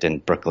 but I lived in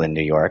Brooklyn,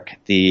 New York,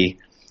 the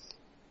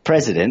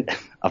president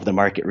of the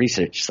market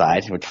research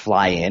side would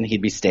fly in.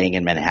 He'd be staying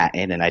in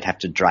Manhattan, and I'd have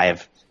to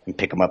drive and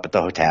pick him up at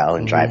the hotel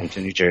and drive him to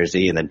New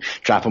Jersey and then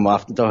drop him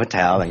off at the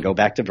hotel and go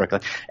back to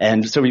Brooklyn.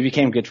 And so we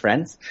became good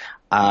friends.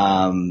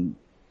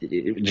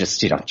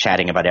 Just,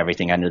 chatting about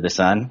everything under the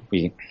sun.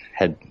 We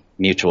had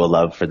mutual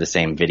love for the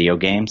same video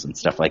games and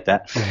stuff like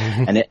that.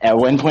 Mm-hmm. And at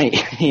one point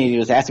he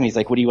was asking me, he's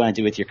like, what do you want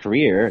to do with your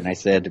career? And I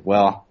said,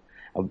 well,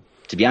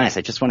 to be honest,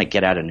 I just want to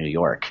get out of New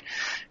York.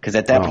 Because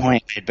at that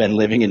point I'd been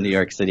living in New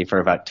York City for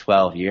about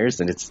 12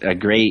 years, and it's a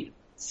great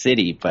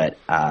city, but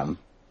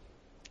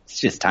it's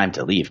just time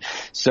to leave.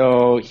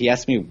 So he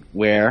asked me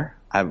where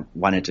I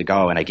wanted to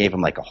go, and I gave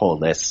him a whole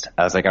list.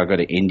 I was like, I'll go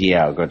to India,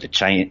 I'll go to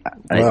China.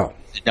 Wow.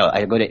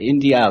 I'll go to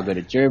India, I'll go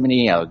to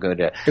Germany, I'll go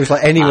to... It was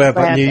like anywhere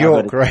but New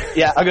York, right?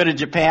 Yeah, I'll go to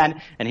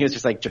Japan. And he was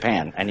just like,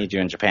 Japan, I need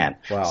you in Japan.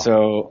 Wow.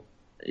 So,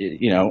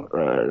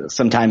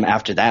 sometime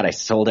after that, I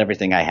sold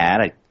everything I had.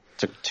 I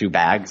took 2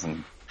 bags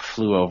and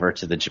flew over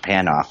to the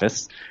Japan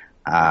office.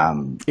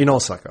 In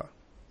Osaka?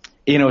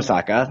 In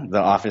Osaka.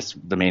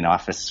 The main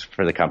office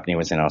for the company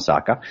was in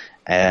Osaka.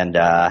 And,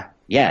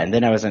 and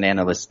then I was an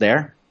analyst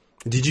there.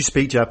 Did you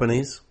speak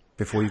Japanese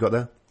before you got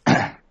there?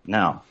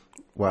 No.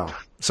 Wow.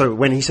 So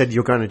when he said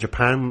you're going to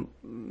Japan,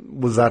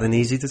 was that an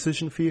easy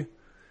decision for you?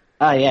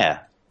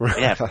 Yeah.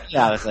 Yeah.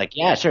 I was like,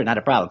 yeah, sure, not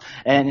a problem.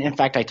 And in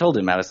fact, I told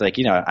him, I was like,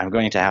 I'm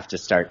going to have to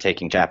start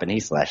taking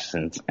Japanese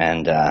lessons.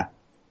 And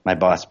my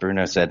boss,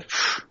 Bruno, said,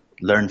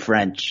 learn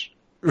French.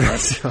 Well,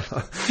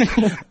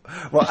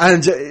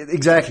 and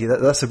exactly,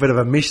 that's a bit of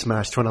a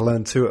mishmash trying to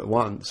learn 2 at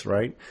once,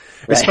 right?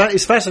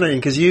 It's fascinating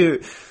because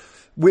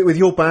with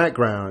your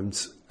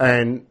background,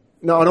 and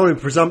no, I don't want to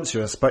be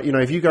presumptuous, but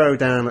if you go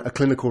down a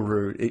clinical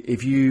route,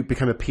 if you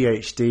become a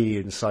PhD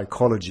in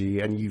psychology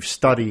and you've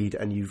studied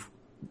and you've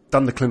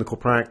done the clinical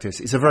practice,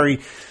 it's a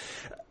very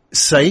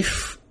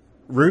safe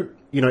route.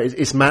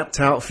 It's mapped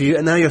out for you,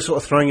 and now you're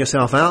sort of throwing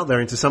yourself out there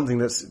into something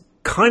that's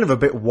kind of a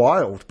bit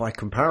wild by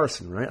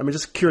comparison, right? I mean,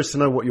 just curious to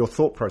know what your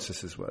thought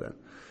processes were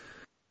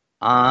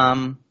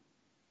then.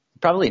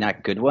 Probably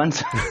not good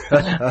ones.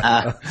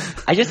 I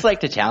just like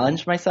to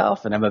challenge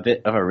myself, and I'm a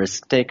bit of a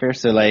risk taker.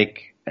 So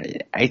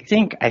I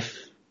think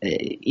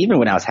even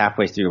when I was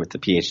halfway through with the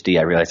PhD,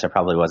 I realized I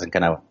probably wasn't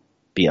going to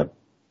be a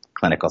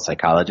clinical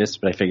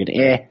psychologist, but I figured,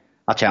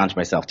 I'll challenge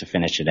myself to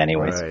finish it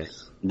anyways. Right.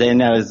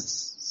 Then I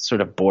was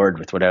sort of bored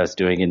with what I was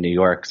doing in New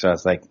York. So I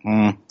was like,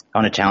 I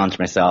want to challenge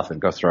myself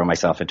and go throw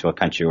myself into a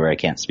country where I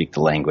can't speak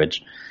the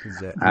language.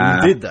 Exactly.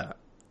 You did that.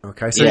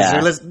 Okay. So,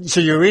 Yeah. so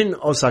you're in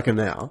Osaka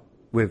now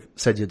with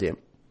Sejudim.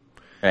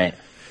 Right.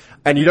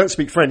 And you don't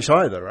speak French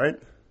either, right?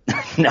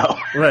 No.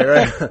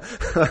 Right.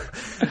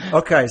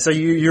 Okay. So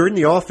you're in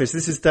the office.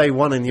 This is day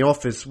one in the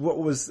office.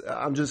 Tell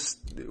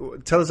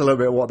us a little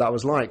bit what that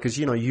was like. Cause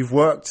you've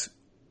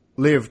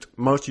lived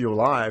most of your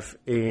life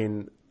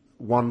in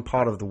one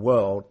part of the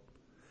world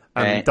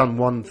and done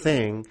one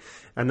thing.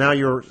 And now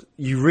you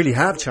really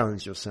have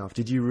challenged yourself.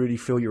 Did you really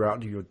feel you're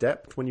out of your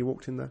depth when you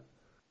walked in there?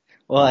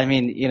 Well, I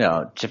mean,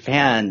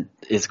 Japan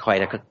is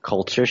quite a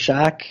culture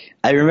shock.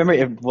 I remember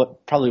it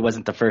probably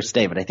wasn't the first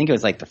day, but I think it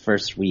was like the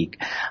first week.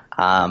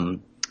 I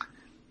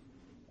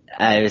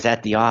was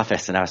at the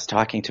office and I was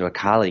talking to a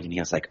colleague and he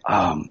was like,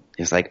 oh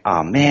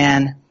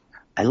man,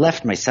 I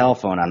left my cell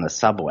phone on the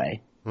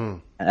subway.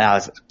 And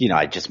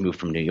I just moved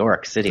from New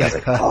York City. I was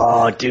like,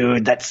 oh,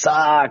 dude, that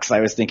sucks.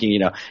 I was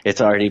thinking, it's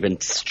already been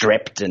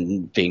stripped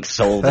and being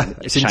sold in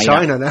it's in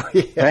China now.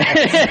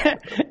 Yeah.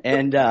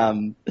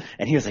 And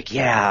he was like,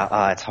 yeah,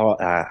 I'm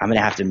going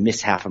to have to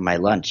miss half of my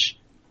lunch.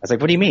 I was like,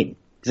 what do you mean?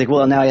 He's like,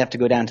 well, now I have to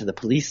go down to the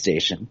police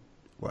station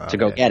to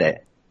go get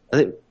it. I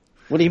was like,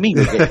 what do you mean?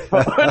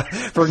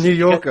 For a New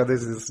Yorker,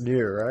 this is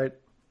new, right?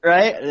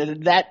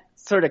 Right? That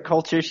sort of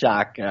culture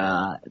shock,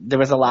 there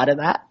was a lot of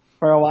that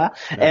for a while.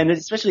 Yeah. And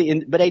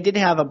especially but I did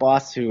have a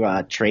boss who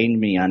trained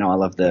me on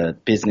all of the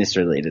business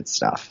related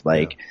stuff,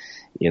 like,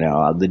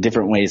 the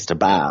different ways to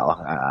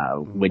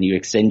bow, when you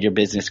extend your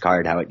business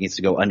card, how it needs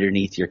to go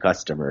underneath your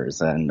customers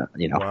and,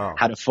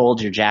 how to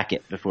fold your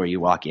jacket before you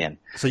walk in.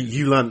 So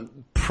you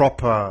learned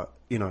proper,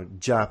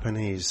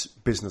 Japanese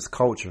business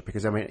culture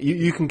because, I mean,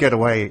 you can get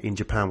away in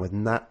Japan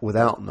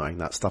without knowing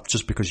that stuff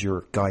just because you're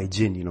a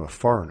gaijin, a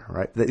foreigner,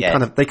 right? They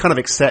kind of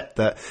accept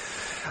that,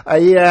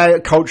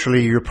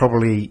 culturally you're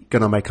probably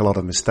going to make a lot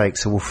of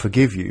mistakes, so we'll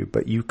forgive you,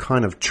 but you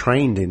kind of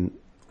trained in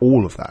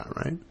all of that,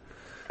 right?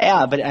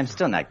 Yeah, but I'm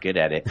still not good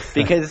at it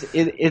because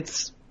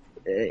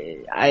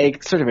I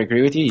sort of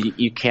agree with you.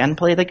 You can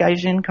play the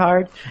gaijin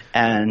card,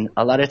 and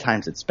a lot of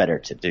times it's better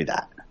to do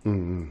that.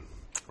 Mm-hmm.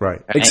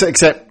 Right.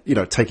 Except,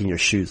 taking your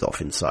shoes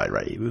off inside,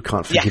 right? We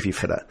can't forgive you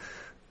for that.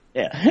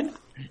 Yeah,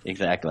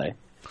 exactly.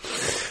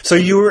 So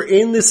you were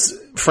in this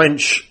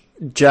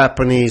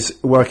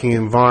French-Japanese working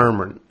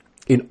environment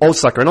in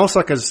Osaka, and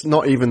Osaka's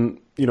not even,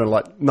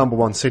 like number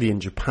one city in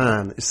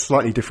Japan. It's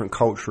slightly different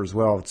culture as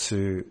well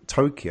to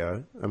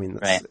Tokyo. I mean,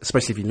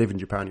 especially if you live in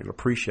Japan, you'll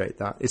appreciate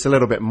that. It's a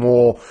little bit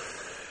more,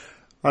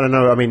 I don't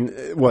know, I mean,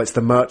 it's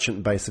the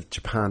merchant base of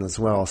Japan as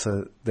well,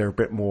 so they're a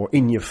bit more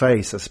in your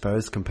face, I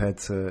suppose, compared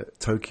to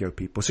Tokyo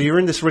people. So you're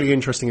in this really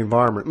interesting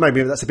environment.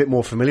 Maybe that's a bit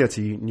more familiar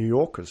to you New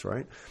Yorkers,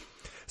 right?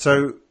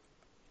 So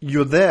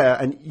you're there,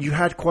 and you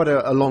had quite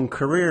a long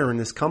career in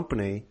this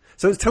company.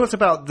 So tell us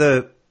about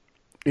the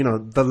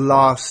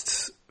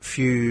last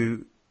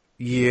few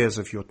years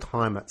of your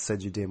time at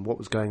Sejudim, what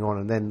was going on,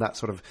 and then that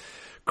sort of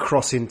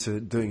cross into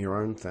doing your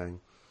own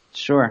thing.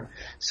 Sure.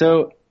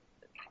 So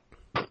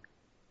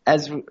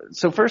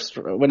first,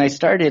 when I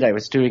started, I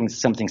was doing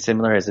something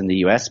similar as in the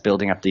U.S.,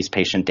 building up these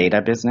patient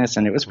data business,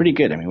 and it was pretty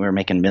good. I mean, we were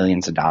making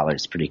millions of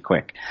dollars pretty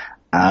quick.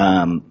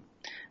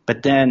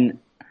 But then,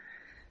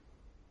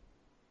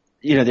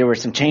 there were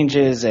some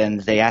changes, and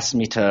they asked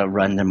me to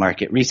run the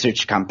market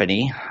research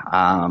company,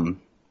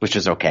 which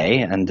was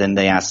okay. And then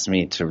they asked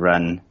me to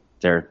run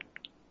their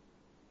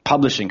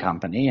publishing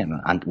company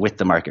and with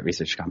the market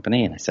research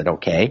company, and I said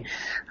okay.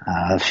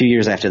 A few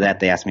years after that,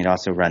 they asked me to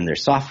also run their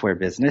software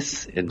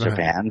business in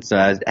Japan, so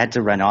I had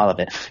to run all of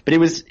it. But it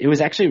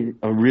was actually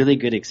a really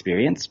good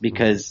experience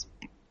because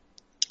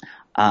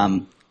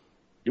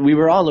we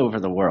were all over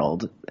the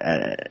world,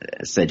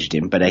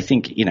 Sejudim, but I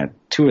think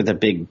two of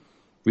the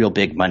real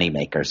big money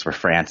makers were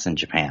France and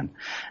Japan,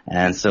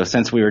 and so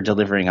since we were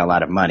delivering a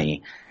lot of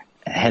money,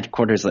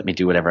 headquarters let me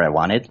do whatever I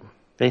wanted,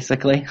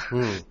 basically.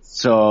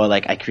 So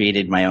I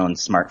created my own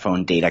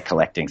smartphone data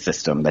collecting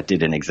system that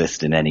didn't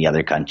exist in any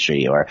other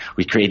country, or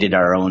we created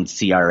our own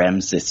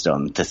CRM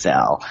system to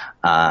sell,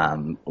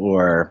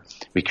 or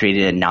we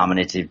created a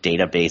nominative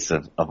database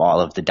of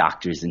all of the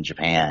doctors in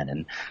Japan,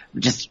 and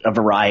just a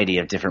variety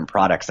of different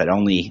products that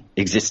only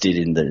existed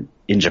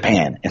in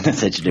Japan in the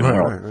Sejudim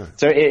world. Right.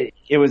 So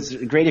it was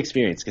a great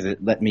experience because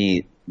it let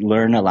me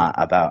learn a lot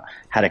about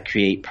how to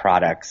create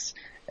products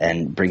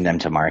and bring them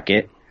to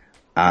market.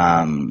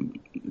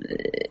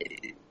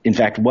 In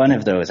fact, one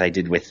of those I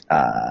did with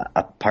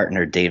a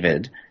partner,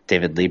 David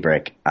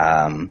Liebrick,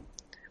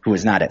 who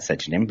was not at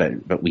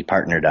Sejudim, but we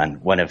partnered on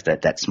one of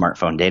that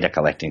smartphone data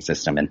collecting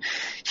system. And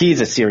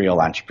he's a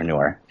serial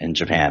entrepreneur in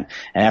Japan.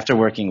 And after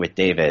working with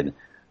David,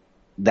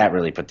 that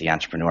really put the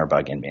entrepreneur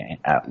bug in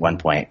me at one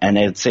point. And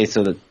I'd say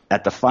so that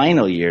at the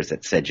final years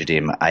at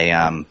Sejudim,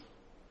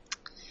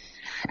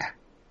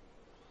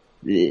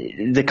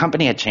 the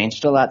company had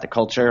changed a lot. The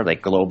culture,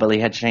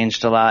 globally, had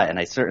changed a lot, and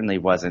I certainly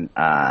wasn't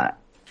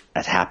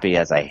as happy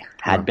as I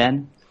had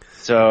been.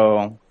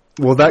 So,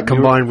 well, that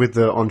combined with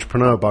the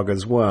entrepreneur bug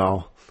as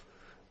well,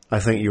 I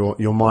think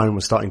your mind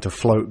was starting to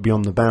float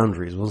beyond the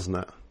boundaries, wasn't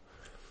it?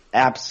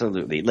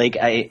 Absolutely. Like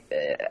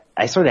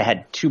I sort of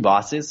had two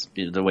bosses,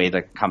 the way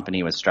the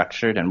company was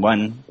structured, and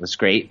one was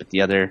great, but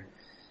the other,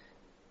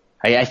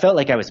 I felt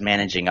like I was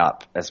managing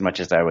up as much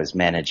as I was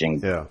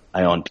managing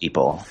my own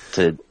people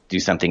to do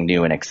something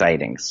new and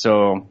exciting.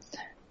 So,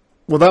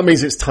 well, that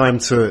means it's time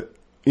to,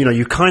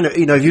 you kind of,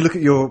 if you look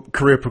at your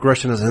career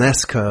progression as an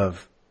S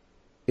curve,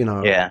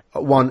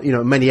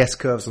 many S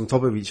curves on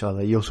top of each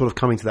other, you're sort of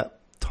coming to that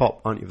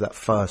top, aren't you, of that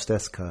first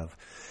S curve.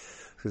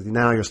 Because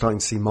now you're starting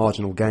to see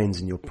marginal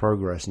gains in your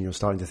progress, and you're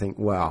starting to think,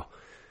 wow,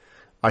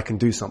 I can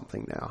do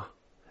something now.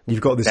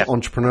 You've got this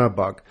entrepreneur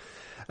bug.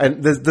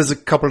 And there's a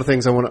couple of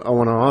things I want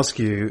to ask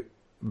you.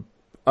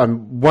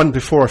 One,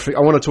 before I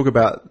want to talk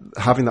about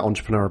having that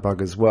entrepreneur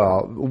bug as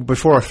well.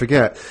 Before I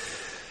forget,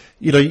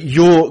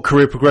 your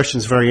career progression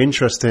is very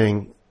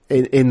interesting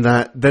in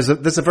that there's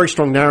a very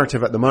strong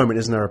narrative at the moment,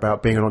 isn't there,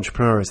 about being an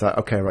entrepreneur? Is that,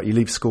 okay, right, you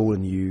leave school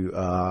and you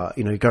go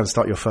and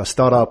start your first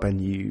startup, and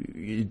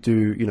you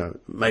do,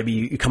 maybe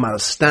you come out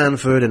of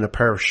Stanford in a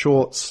pair of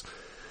shorts,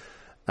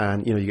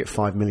 and, you get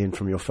 5 million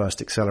from your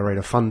first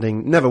accelerator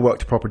funding, never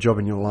worked a proper job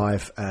in your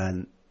life,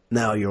 and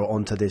now you're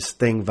onto this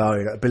thing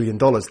valued at $1 billion.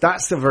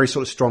 That's a very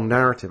sort of strong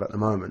narrative at the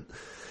moment.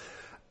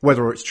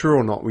 Whether it's true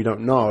or not, we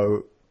don't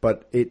know,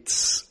 but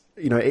it's,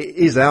 it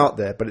is out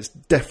there, but it's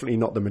definitely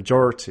not the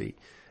majority.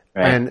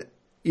 Right. And,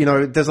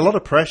 there's a lot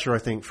of pressure, I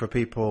think, for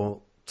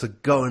people to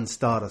go and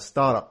start a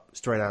startup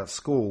straight out of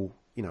school,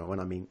 when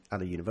I mean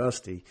at a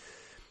university,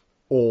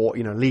 or,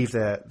 leave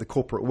the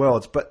corporate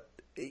worlds. But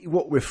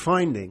what we're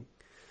finding,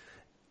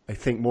 I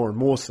think more and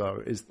more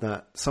so, is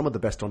that some of the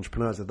best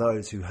entrepreneurs are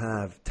those who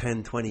have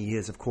 10, 20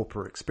 years of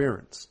corporate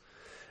experience.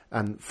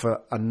 And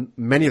for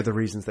many of the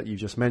reasons that you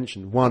just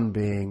mentioned, one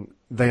being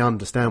they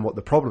understand what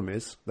the problem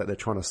is that they're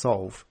trying to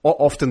solve.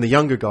 Often the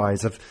younger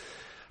guys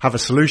have a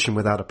solution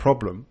without a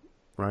problem,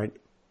 right?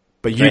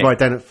 But you've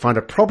identified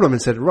a problem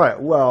and said, right,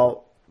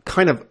 well,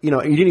 kind of, you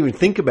didn't even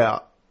think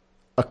about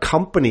a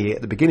company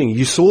at the beginning.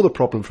 You saw the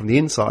problem from the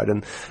inside,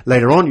 and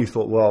later on you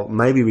thought, well,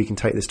 maybe we can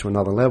take this to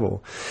another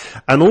level.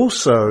 And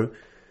also,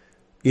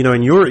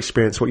 in your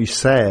experience, what you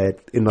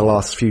said in the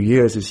last few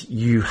years is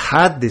you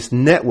had this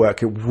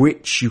network at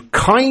which you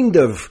kind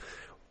of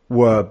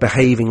were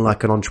behaving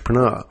like an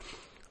entrepreneur,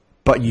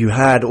 but you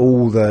had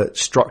all the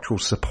structural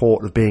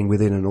support of being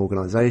within an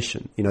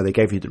organization. They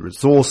gave you the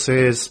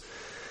resources,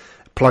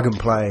 plug and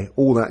play,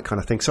 all that kind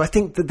of thing. So I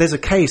think that there's a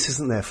case,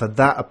 isn't there, for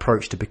that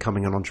approach to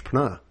becoming an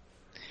entrepreneur?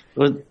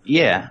 Well,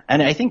 yeah.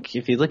 And I think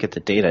if you look at the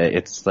data,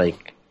 it's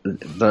like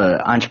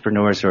the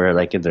entrepreneurs who are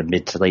like in their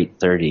mid to late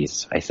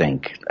 30s, I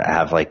think,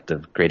 have like the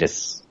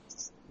greatest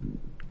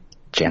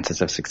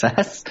chances of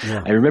success.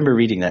 Yeah. I remember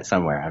reading that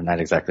somewhere. I'm not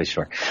exactly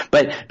sure.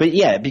 But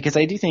yeah, because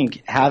I do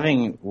think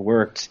having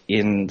worked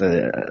in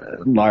the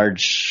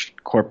large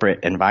corporate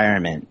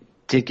environment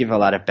did give a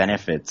lot of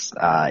benefits,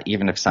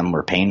 even if some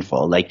were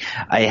painful. Like,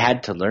 I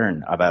had to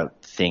learn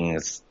about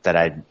things that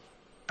I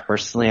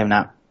personally am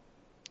not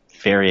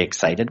very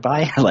excited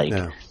by, like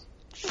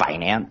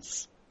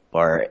finance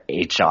or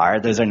HR.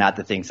 Those are not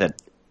the things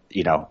that,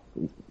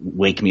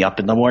 wake me up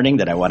in the morning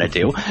that I want to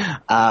do.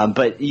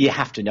 But you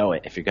have to know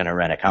it if you're going to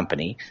run a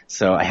company.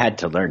 So I had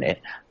to learn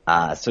it.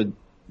 So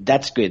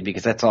that's good,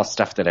 because that's all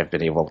stuff that I've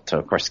been able to,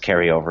 of course,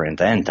 carry over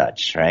into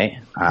InTouch, right?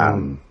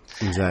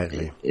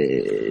 Exactly.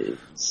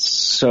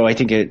 So I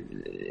think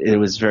it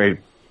was very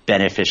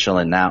beneficial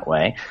in that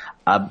way.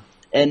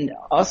 And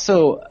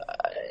also,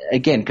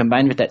 again,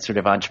 combined with that sort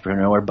of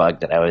entrepreneur bug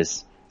that I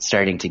was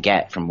starting to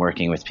get from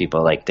working with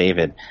people like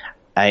David,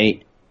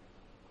 I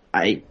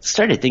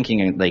started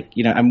thinking, like,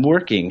 I'm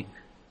working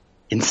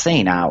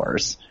insane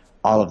hours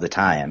all of the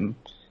time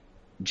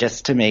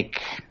just to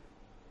make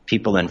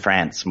people in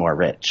France more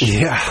rich.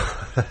 Yeah.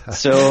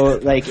 So,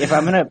 like, if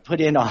I'm going to put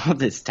in all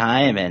this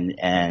time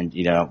and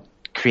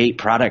create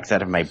products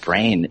out of my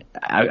brain,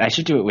 I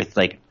should do it with,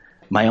 like,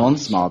 my own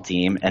small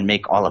team and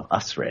make all of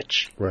us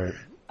rich. Right.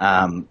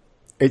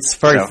 It's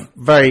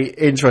very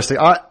interesting.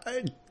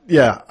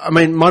 I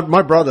mean,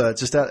 my brother,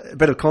 just a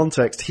bit of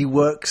context, he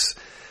works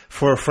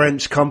for a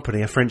French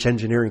company, a French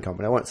engineering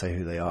company. I won't say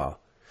who they are.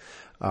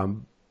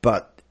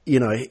 But,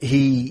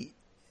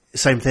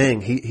 same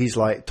thing. He's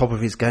like top of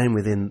his game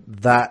within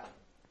that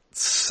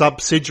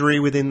subsidiary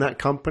within that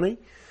company.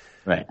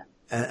 Right.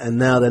 And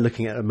now they're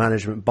looking at a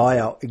management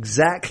buyout.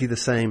 Exactly the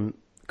same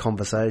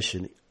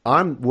conversation.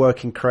 I'm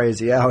working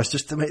crazy hours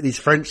just to make these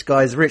French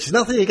guys rich. There's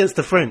nothing against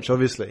the French,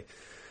 obviously.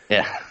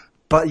 Yeah.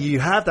 But you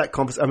have that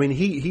conversation. I mean,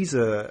 he's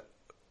a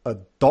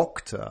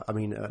doctor. I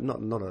mean,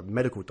 not a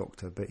medical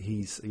doctor, but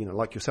he's,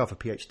 like yourself, a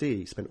PhD.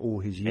 He spent all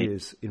his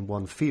years in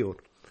one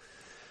field.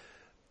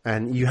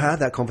 And you have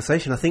that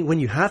conversation. I think when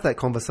you have that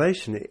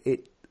conversation,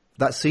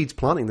 that seed's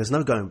planting. There's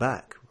no going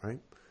back, right?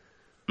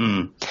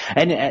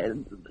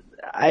 And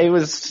I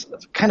was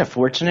kind of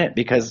fortunate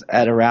because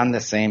at around the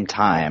same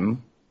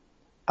time,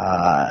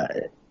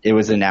 it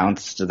was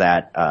announced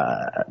that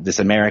this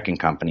American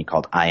company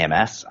called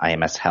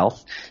IMS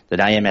Health, that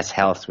IMS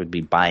Health would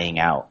be buying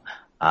out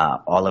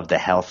all of the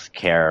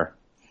healthcare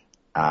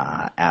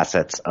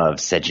assets of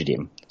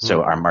Cegedim.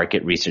 So our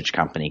market research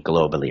company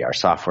globally, our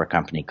software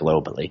company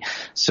globally.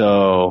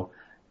 So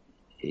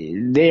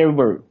they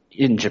were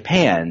in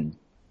Japan,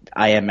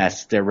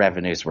 IMS, their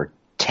revenues were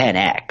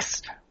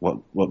 10x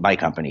what my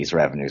company's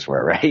revenues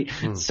were, right?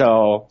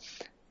 So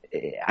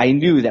I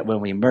knew that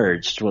when we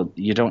merged, well,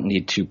 you don't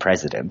need two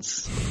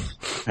presidents,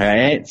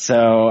 right?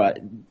 So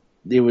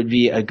it would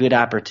be a good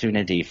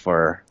opportunity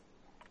for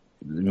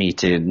me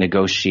to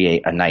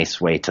negotiate a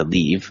nice way to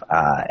leave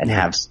and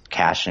have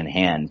cash in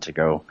hand to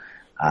go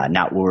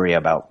not worry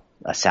about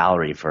a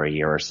salary for a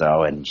year or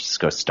so and just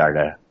go start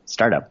a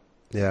startup.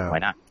 Yeah. Why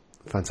not?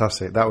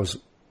 Fantastic. That was,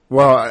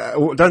 well, I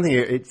don't think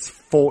it's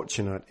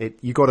fortunate.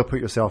 You got to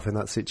put yourself in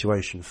that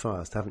situation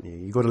first, haven't you?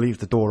 You got to leave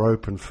the door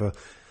open for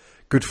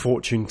good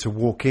fortune to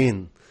walk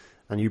in,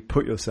 and you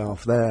put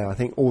yourself there. I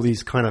think all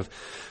these kind of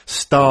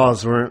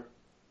stars were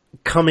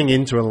coming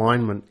into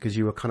alignment because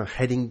you were kind of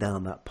heading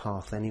down that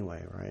path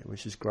anyway, right?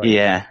 Which is great.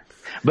 Yeah.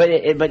 But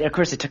of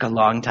course it took a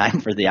long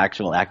time for the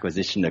actual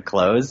acquisition to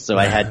close. So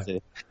I had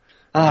to,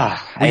 I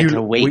had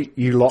to wait. Were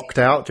you locked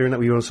out during that?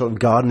 Were you on sort of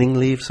gardening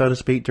leave, so to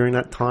speak, during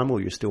that time, or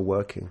were you still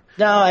working?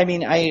 No, I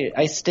mean,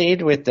 I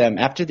stayed with them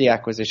after the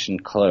acquisition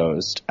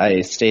closed.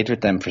 I stayed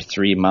with them for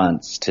 3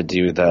 months to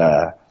do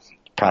the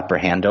proper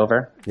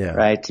handover,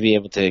 right? To be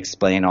able to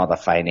explain all the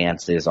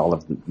finances, all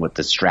of what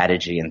the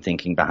strategy and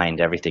thinking behind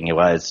everything it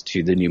was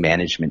to the new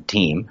management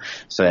team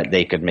so that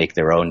they could make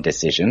their own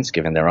decisions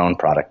given their own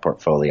product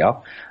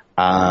portfolio.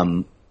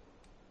 And,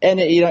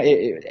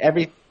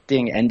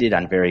 everything ended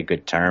on very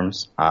good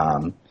terms.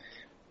 But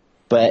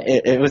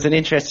it was an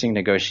interesting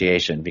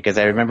negotiation because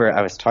I remember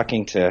I was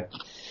talking to,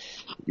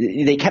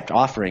 they kept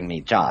offering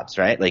me jobs,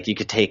 right? Like you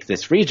could take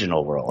this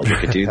regional role, you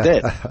could do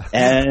this.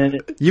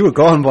 And you were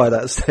gone by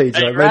that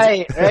stage.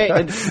 Right.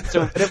 And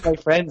so one of my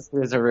friends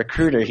who is a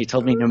recruiter, he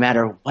told me no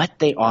matter what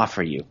they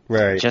offer you,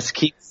 just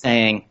keep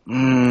saying,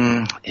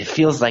 it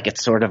feels like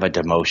it's sort of a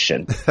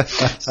demotion.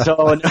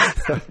 So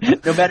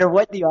no matter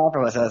what the offer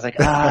was, I was like,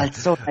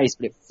 it's so nice,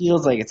 but it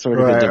feels like it's sort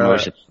of a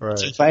demotion. Right.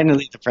 So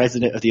finally the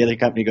president of the other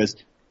company goes,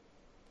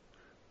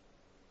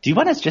 do you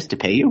want us just to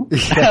pay you?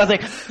 I was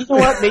like, you know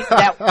what, make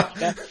that work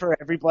best for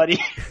everybody.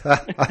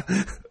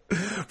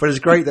 But it's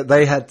great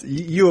that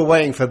you were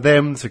waiting for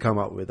them to come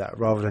up with that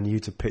rather than you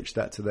to pitch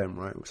that to them,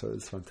 right? So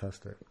it's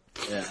fantastic.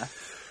 Yeah.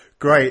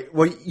 Great.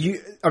 Well,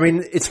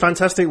 it's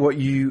fantastic what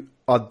you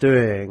are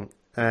doing.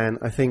 And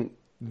I think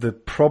the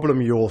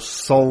problem you're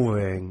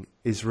solving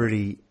is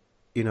really,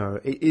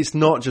 it's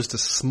not just a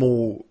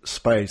small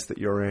space that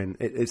you're in.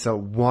 It's a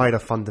wider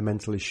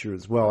fundamental issue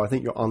as well. I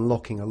think you're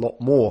unlocking a lot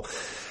more.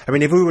 I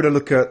mean, if we were to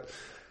look at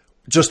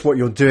just what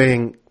you're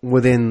doing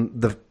within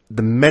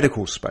the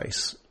medical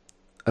space,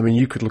 I mean,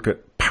 you could look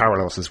at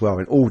parallels as well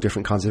in all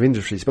different kinds of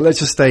industries, but let's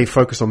just stay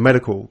focused on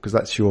medical because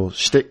that's your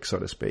shtick, so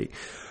to speak.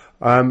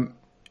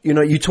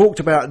 You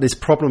talked about this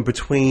problem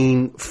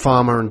between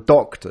pharma and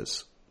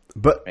doctors,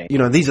 but,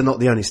 these are not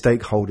the only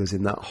stakeholders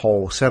in that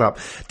whole setup.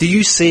 Do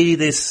you see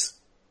this,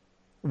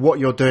 what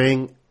you're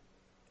doing,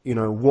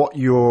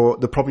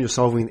 the problem you're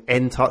solving in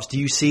N-Touch, do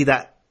you see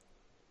that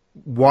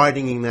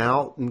widening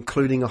out,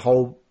 including a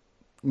whole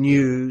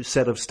new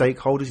set of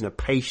stakeholders,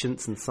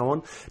 patients and so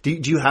on? Do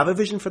you have a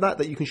vision for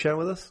that you can share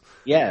with us?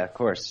 Yeah, of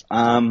course.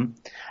 I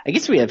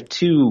guess we have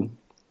two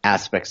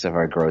aspects of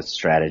our growth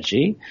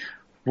strategy.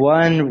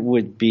 One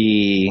would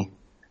be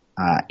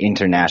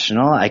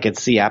international. I could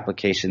see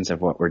applications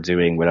of what we're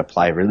doing would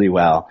apply really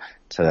well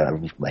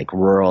to like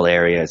rural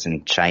areas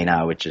in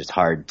China, which is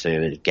hard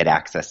to get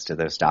access to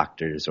those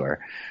doctors, or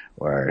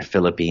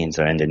Philippines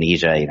or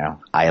Indonesia,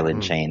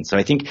 island chains. So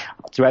I think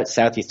throughout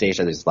Southeast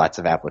Asia, there's lots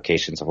of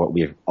applications of what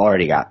we've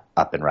already got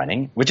up and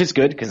running, which is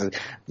good because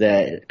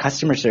the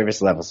customer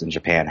service levels in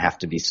Japan have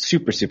to be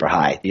super, super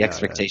high. The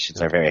expectations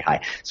are very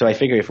high. So I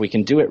figure if we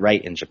can do it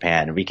right in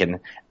Japan, we can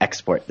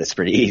export this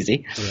pretty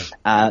easy.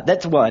 Yeah.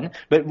 That's one.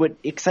 But what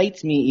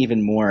excites me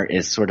even more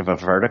is sort of a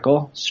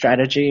vertical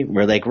strategy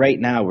where like right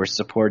now we're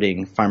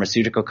supporting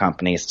pharmaceutical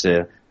companies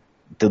to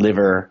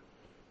deliver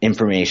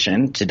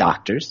information to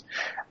doctors.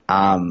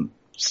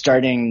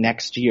 Starting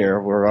next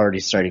year, we're already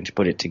starting to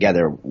put it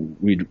together.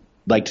 We'd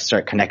like to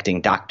start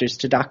connecting doctors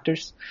to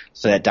doctors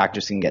so that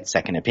doctors can get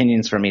second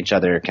opinions from each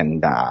other,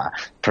 can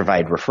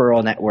provide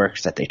referral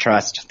networks that they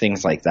trust,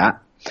 things like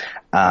that.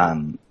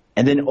 And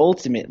then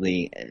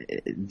ultimately,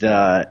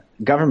 the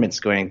government's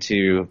going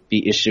to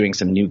be issuing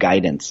some new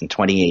guidance in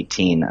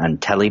 2018 on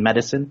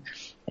telemedicine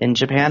in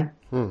Japan.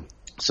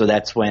 So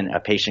that's when a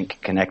patient can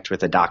connect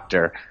with a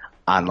doctor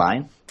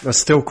online. That's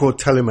still called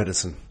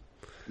telemedicine.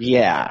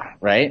 Yeah,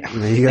 right?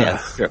 There you go. Yeah,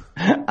 true.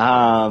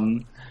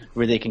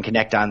 Where they can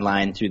connect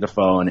online through the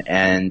phone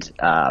and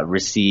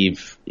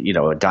receive,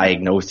 a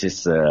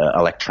diagnosis,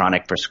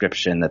 electronic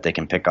prescription that they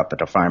can pick up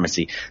at a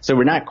pharmacy. So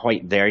we're not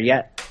quite there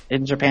yet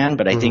in Japan,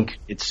 but I think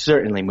it's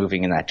certainly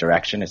moving in that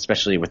direction,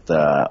 especially with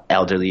the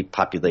elderly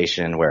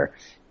population where,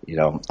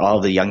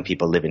 all the young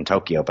people live in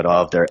Tokyo, but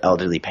all of their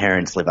elderly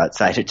parents live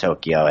outside of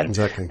Tokyo. And,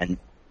 and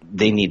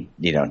they need,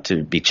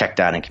 to be checked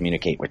on and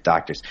communicate with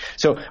doctors.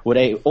 So what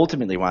I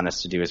ultimately want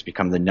us to do is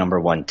become the number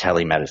one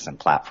telemedicine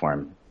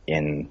platform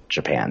in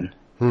Japan.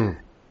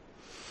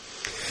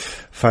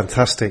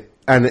 Fantastic.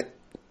 And,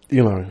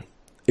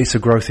 it's a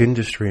growth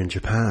industry in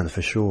Japan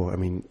for sure. I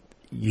mean,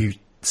 you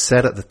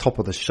said at the top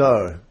of the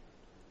show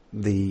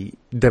the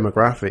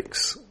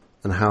demographics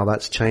and how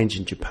that's changed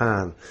in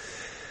Japan.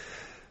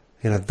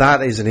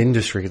 That is an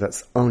industry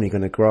that's only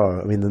going to grow.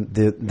 I mean,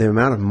 the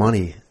amount of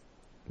money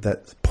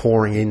that's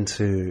pouring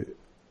into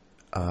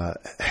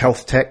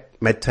health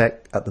tech, med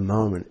tech at the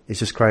moment is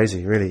just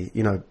crazy, really.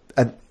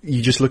 And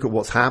you just look at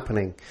what's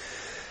happening.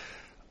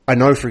 I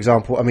know, for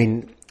example, I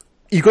mean,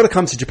 you've got to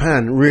come to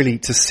Japan really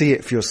to see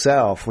it for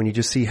yourself when you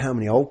just see how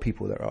many old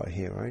people there are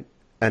here, right?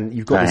 And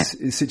you've got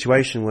this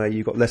situation where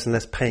you've got less and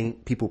less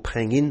people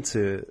paying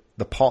into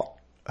the pot,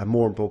 and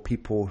more and more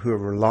people who are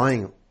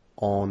relying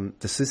on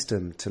the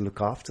system to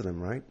look after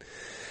them, right?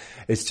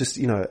 It's just,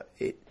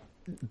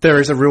 there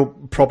is a real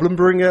problem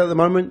brewing at the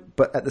moment,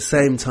 but at the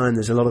same time,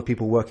 there's a lot of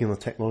people working on the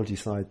technology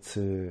side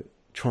to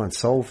try and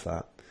solve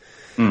that.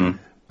 And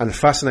it's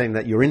fascinating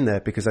that you're in there,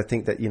 because I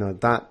think that,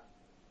 that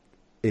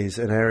is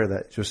an area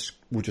that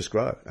will just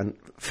grow, and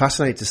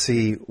fascinating to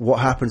see what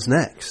happens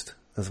next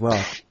as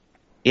well.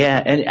 Yeah,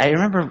 and I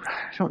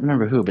don't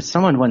remember who, but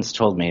someone once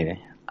told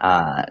me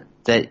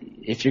that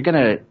if you're going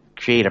to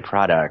create a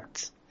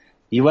product,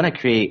 you want to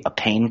create a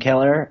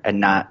painkiller and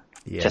not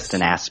just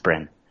an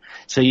aspirin.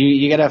 So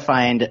you got to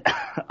find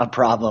a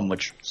problem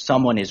which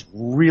someone is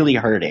really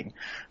hurting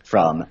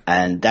from,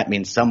 and that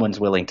means someone's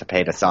willing to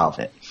pay to solve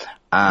it.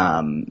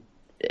 And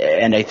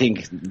I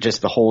think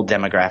just the whole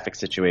demographic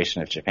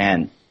situation of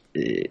Japan,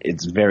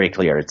 it's very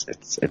clear.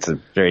 It's a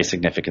very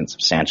significant,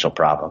 substantial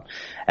problem.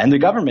 And the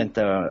government,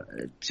 though,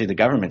 to the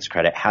government's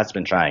credit, has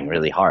been trying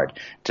really hard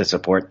to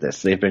support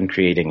this. They've been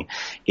creating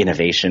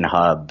innovation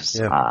hubs.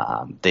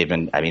 Yeah. They've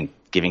been,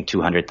 giving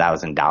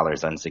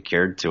 $200,000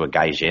 unsecured to a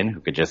gaijin who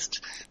could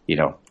just,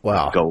 go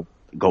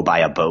buy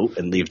a boat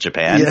and leave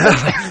Japan.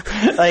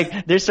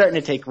 Yeah. They're starting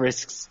to take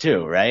risks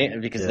too,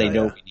 right? Because they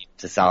know we need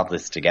to solve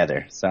this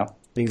together. So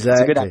exactly.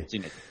 It's a good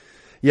opportunity.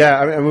 Yeah,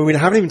 I mean, we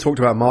haven't even talked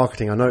about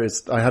marketing.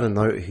 I had a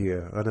note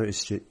here. I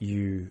noticed that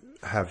you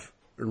have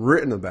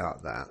written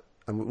about that,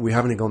 and we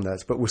haven't gone there,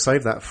 but we'll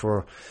save that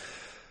for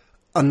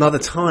another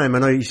time. I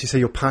know you say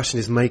your passion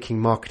is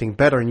making marketing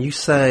better, and you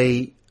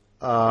say,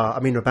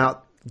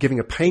 about giving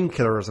a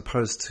painkiller as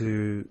opposed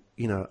to,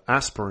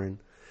 aspirin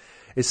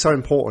is so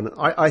important.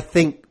 I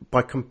think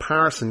by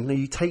comparison,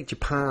 you take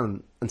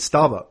Japan and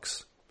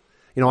Starbucks.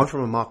 I'm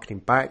from a marketing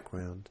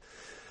background.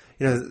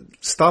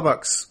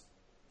 Starbucks,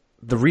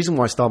 the reason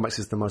why Starbucks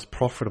is the most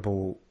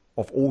profitable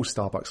of all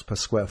Starbucks per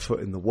square foot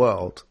in the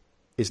world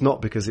is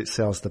not because it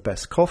sells the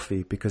best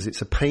coffee, because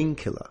it's a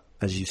painkiller,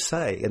 as you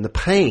say. And the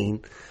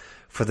pain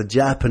for the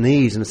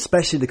Japanese, and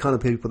especially the kind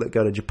of people that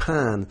go to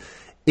Japan,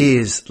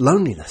 is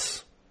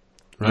loneliness,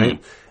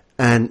 right?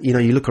 And,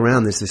 you look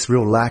around, there's this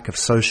real lack of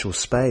social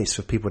space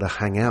for people to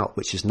hang out,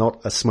 which is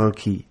not a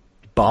smoky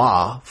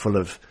bar full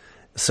of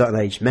certain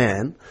aged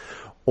men,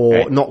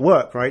 or not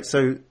work, right?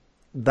 So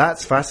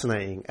that's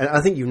fascinating. And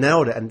I think you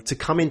nailed it. And to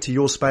come into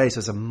your space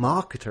as a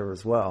marketer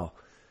as well,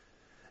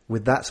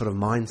 with that sort of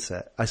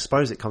mindset, I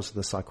suppose it comes from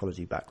the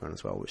psychology background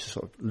as well, which is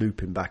sort of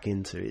looping back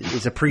into it.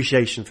 It's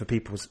appreciation for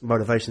people's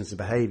motivations and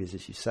behaviors,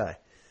 as you say.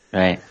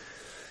 Right.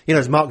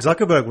 As Mark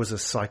Zuckerberg was a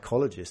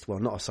psychologist, well,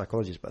 not a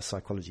psychologist, but a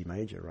psychology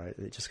major, right?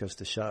 It just goes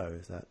to show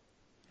that,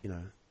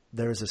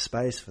 there is a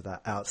space for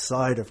that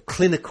outside of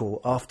clinical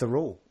after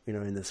all,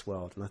 in this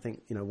world. And I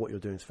think, what you're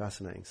doing is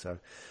fascinating. So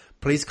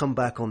please come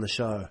back on the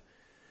show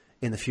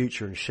in the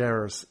future and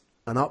share us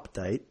an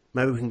update.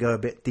 Maybe we can go a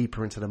bit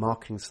deeper into the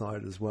marketing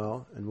side as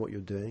well, and what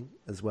you're doing,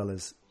 as well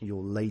as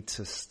your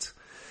latest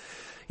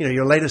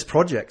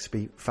projects.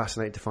 Be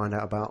fascinated to find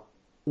out about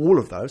all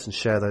of those and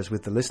share those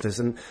with the listeners.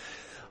 And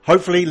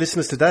hopefully,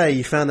 listeners today,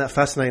 you found that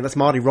fascinating. That's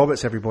Marty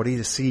Roberts, everybody,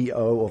 the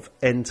CEO of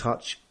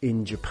N-Touch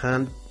in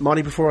Japan.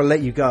 Marty, before I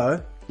let you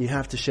go, you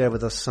have to share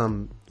with us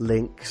some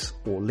links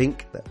or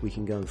link that we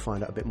can go and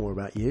find out a bit more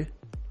about you.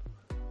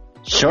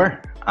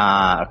 Sure.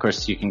 Of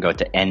course, you can go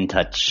to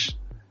ntouch.co.jp,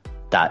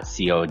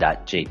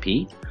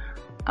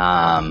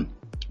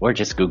 or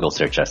just Google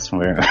search us.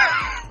 We're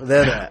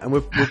there. And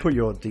we'll put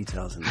your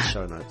details in the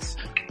show notes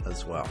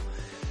as well.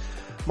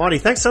 Marty,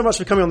 thanks so much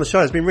for coming on the show.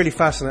 It's been really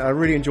fascinating. I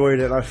really enjoyed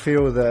it. I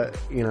feel that,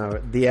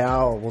 the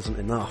hour wasn't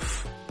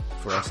enough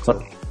for us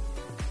to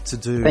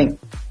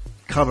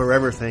cover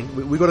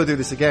everything. We've got to do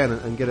this again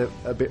and get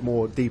a bit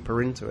more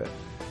deeper into it.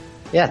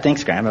 Yeah,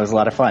 thanks, Graham. It was a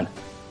lot of fun.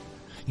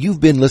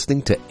 You've been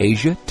listening to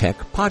Asia Tech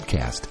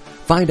Podcast.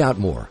 Find out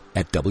more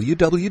at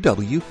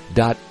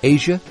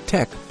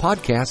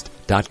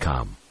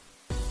www.asiatechpodcast.com.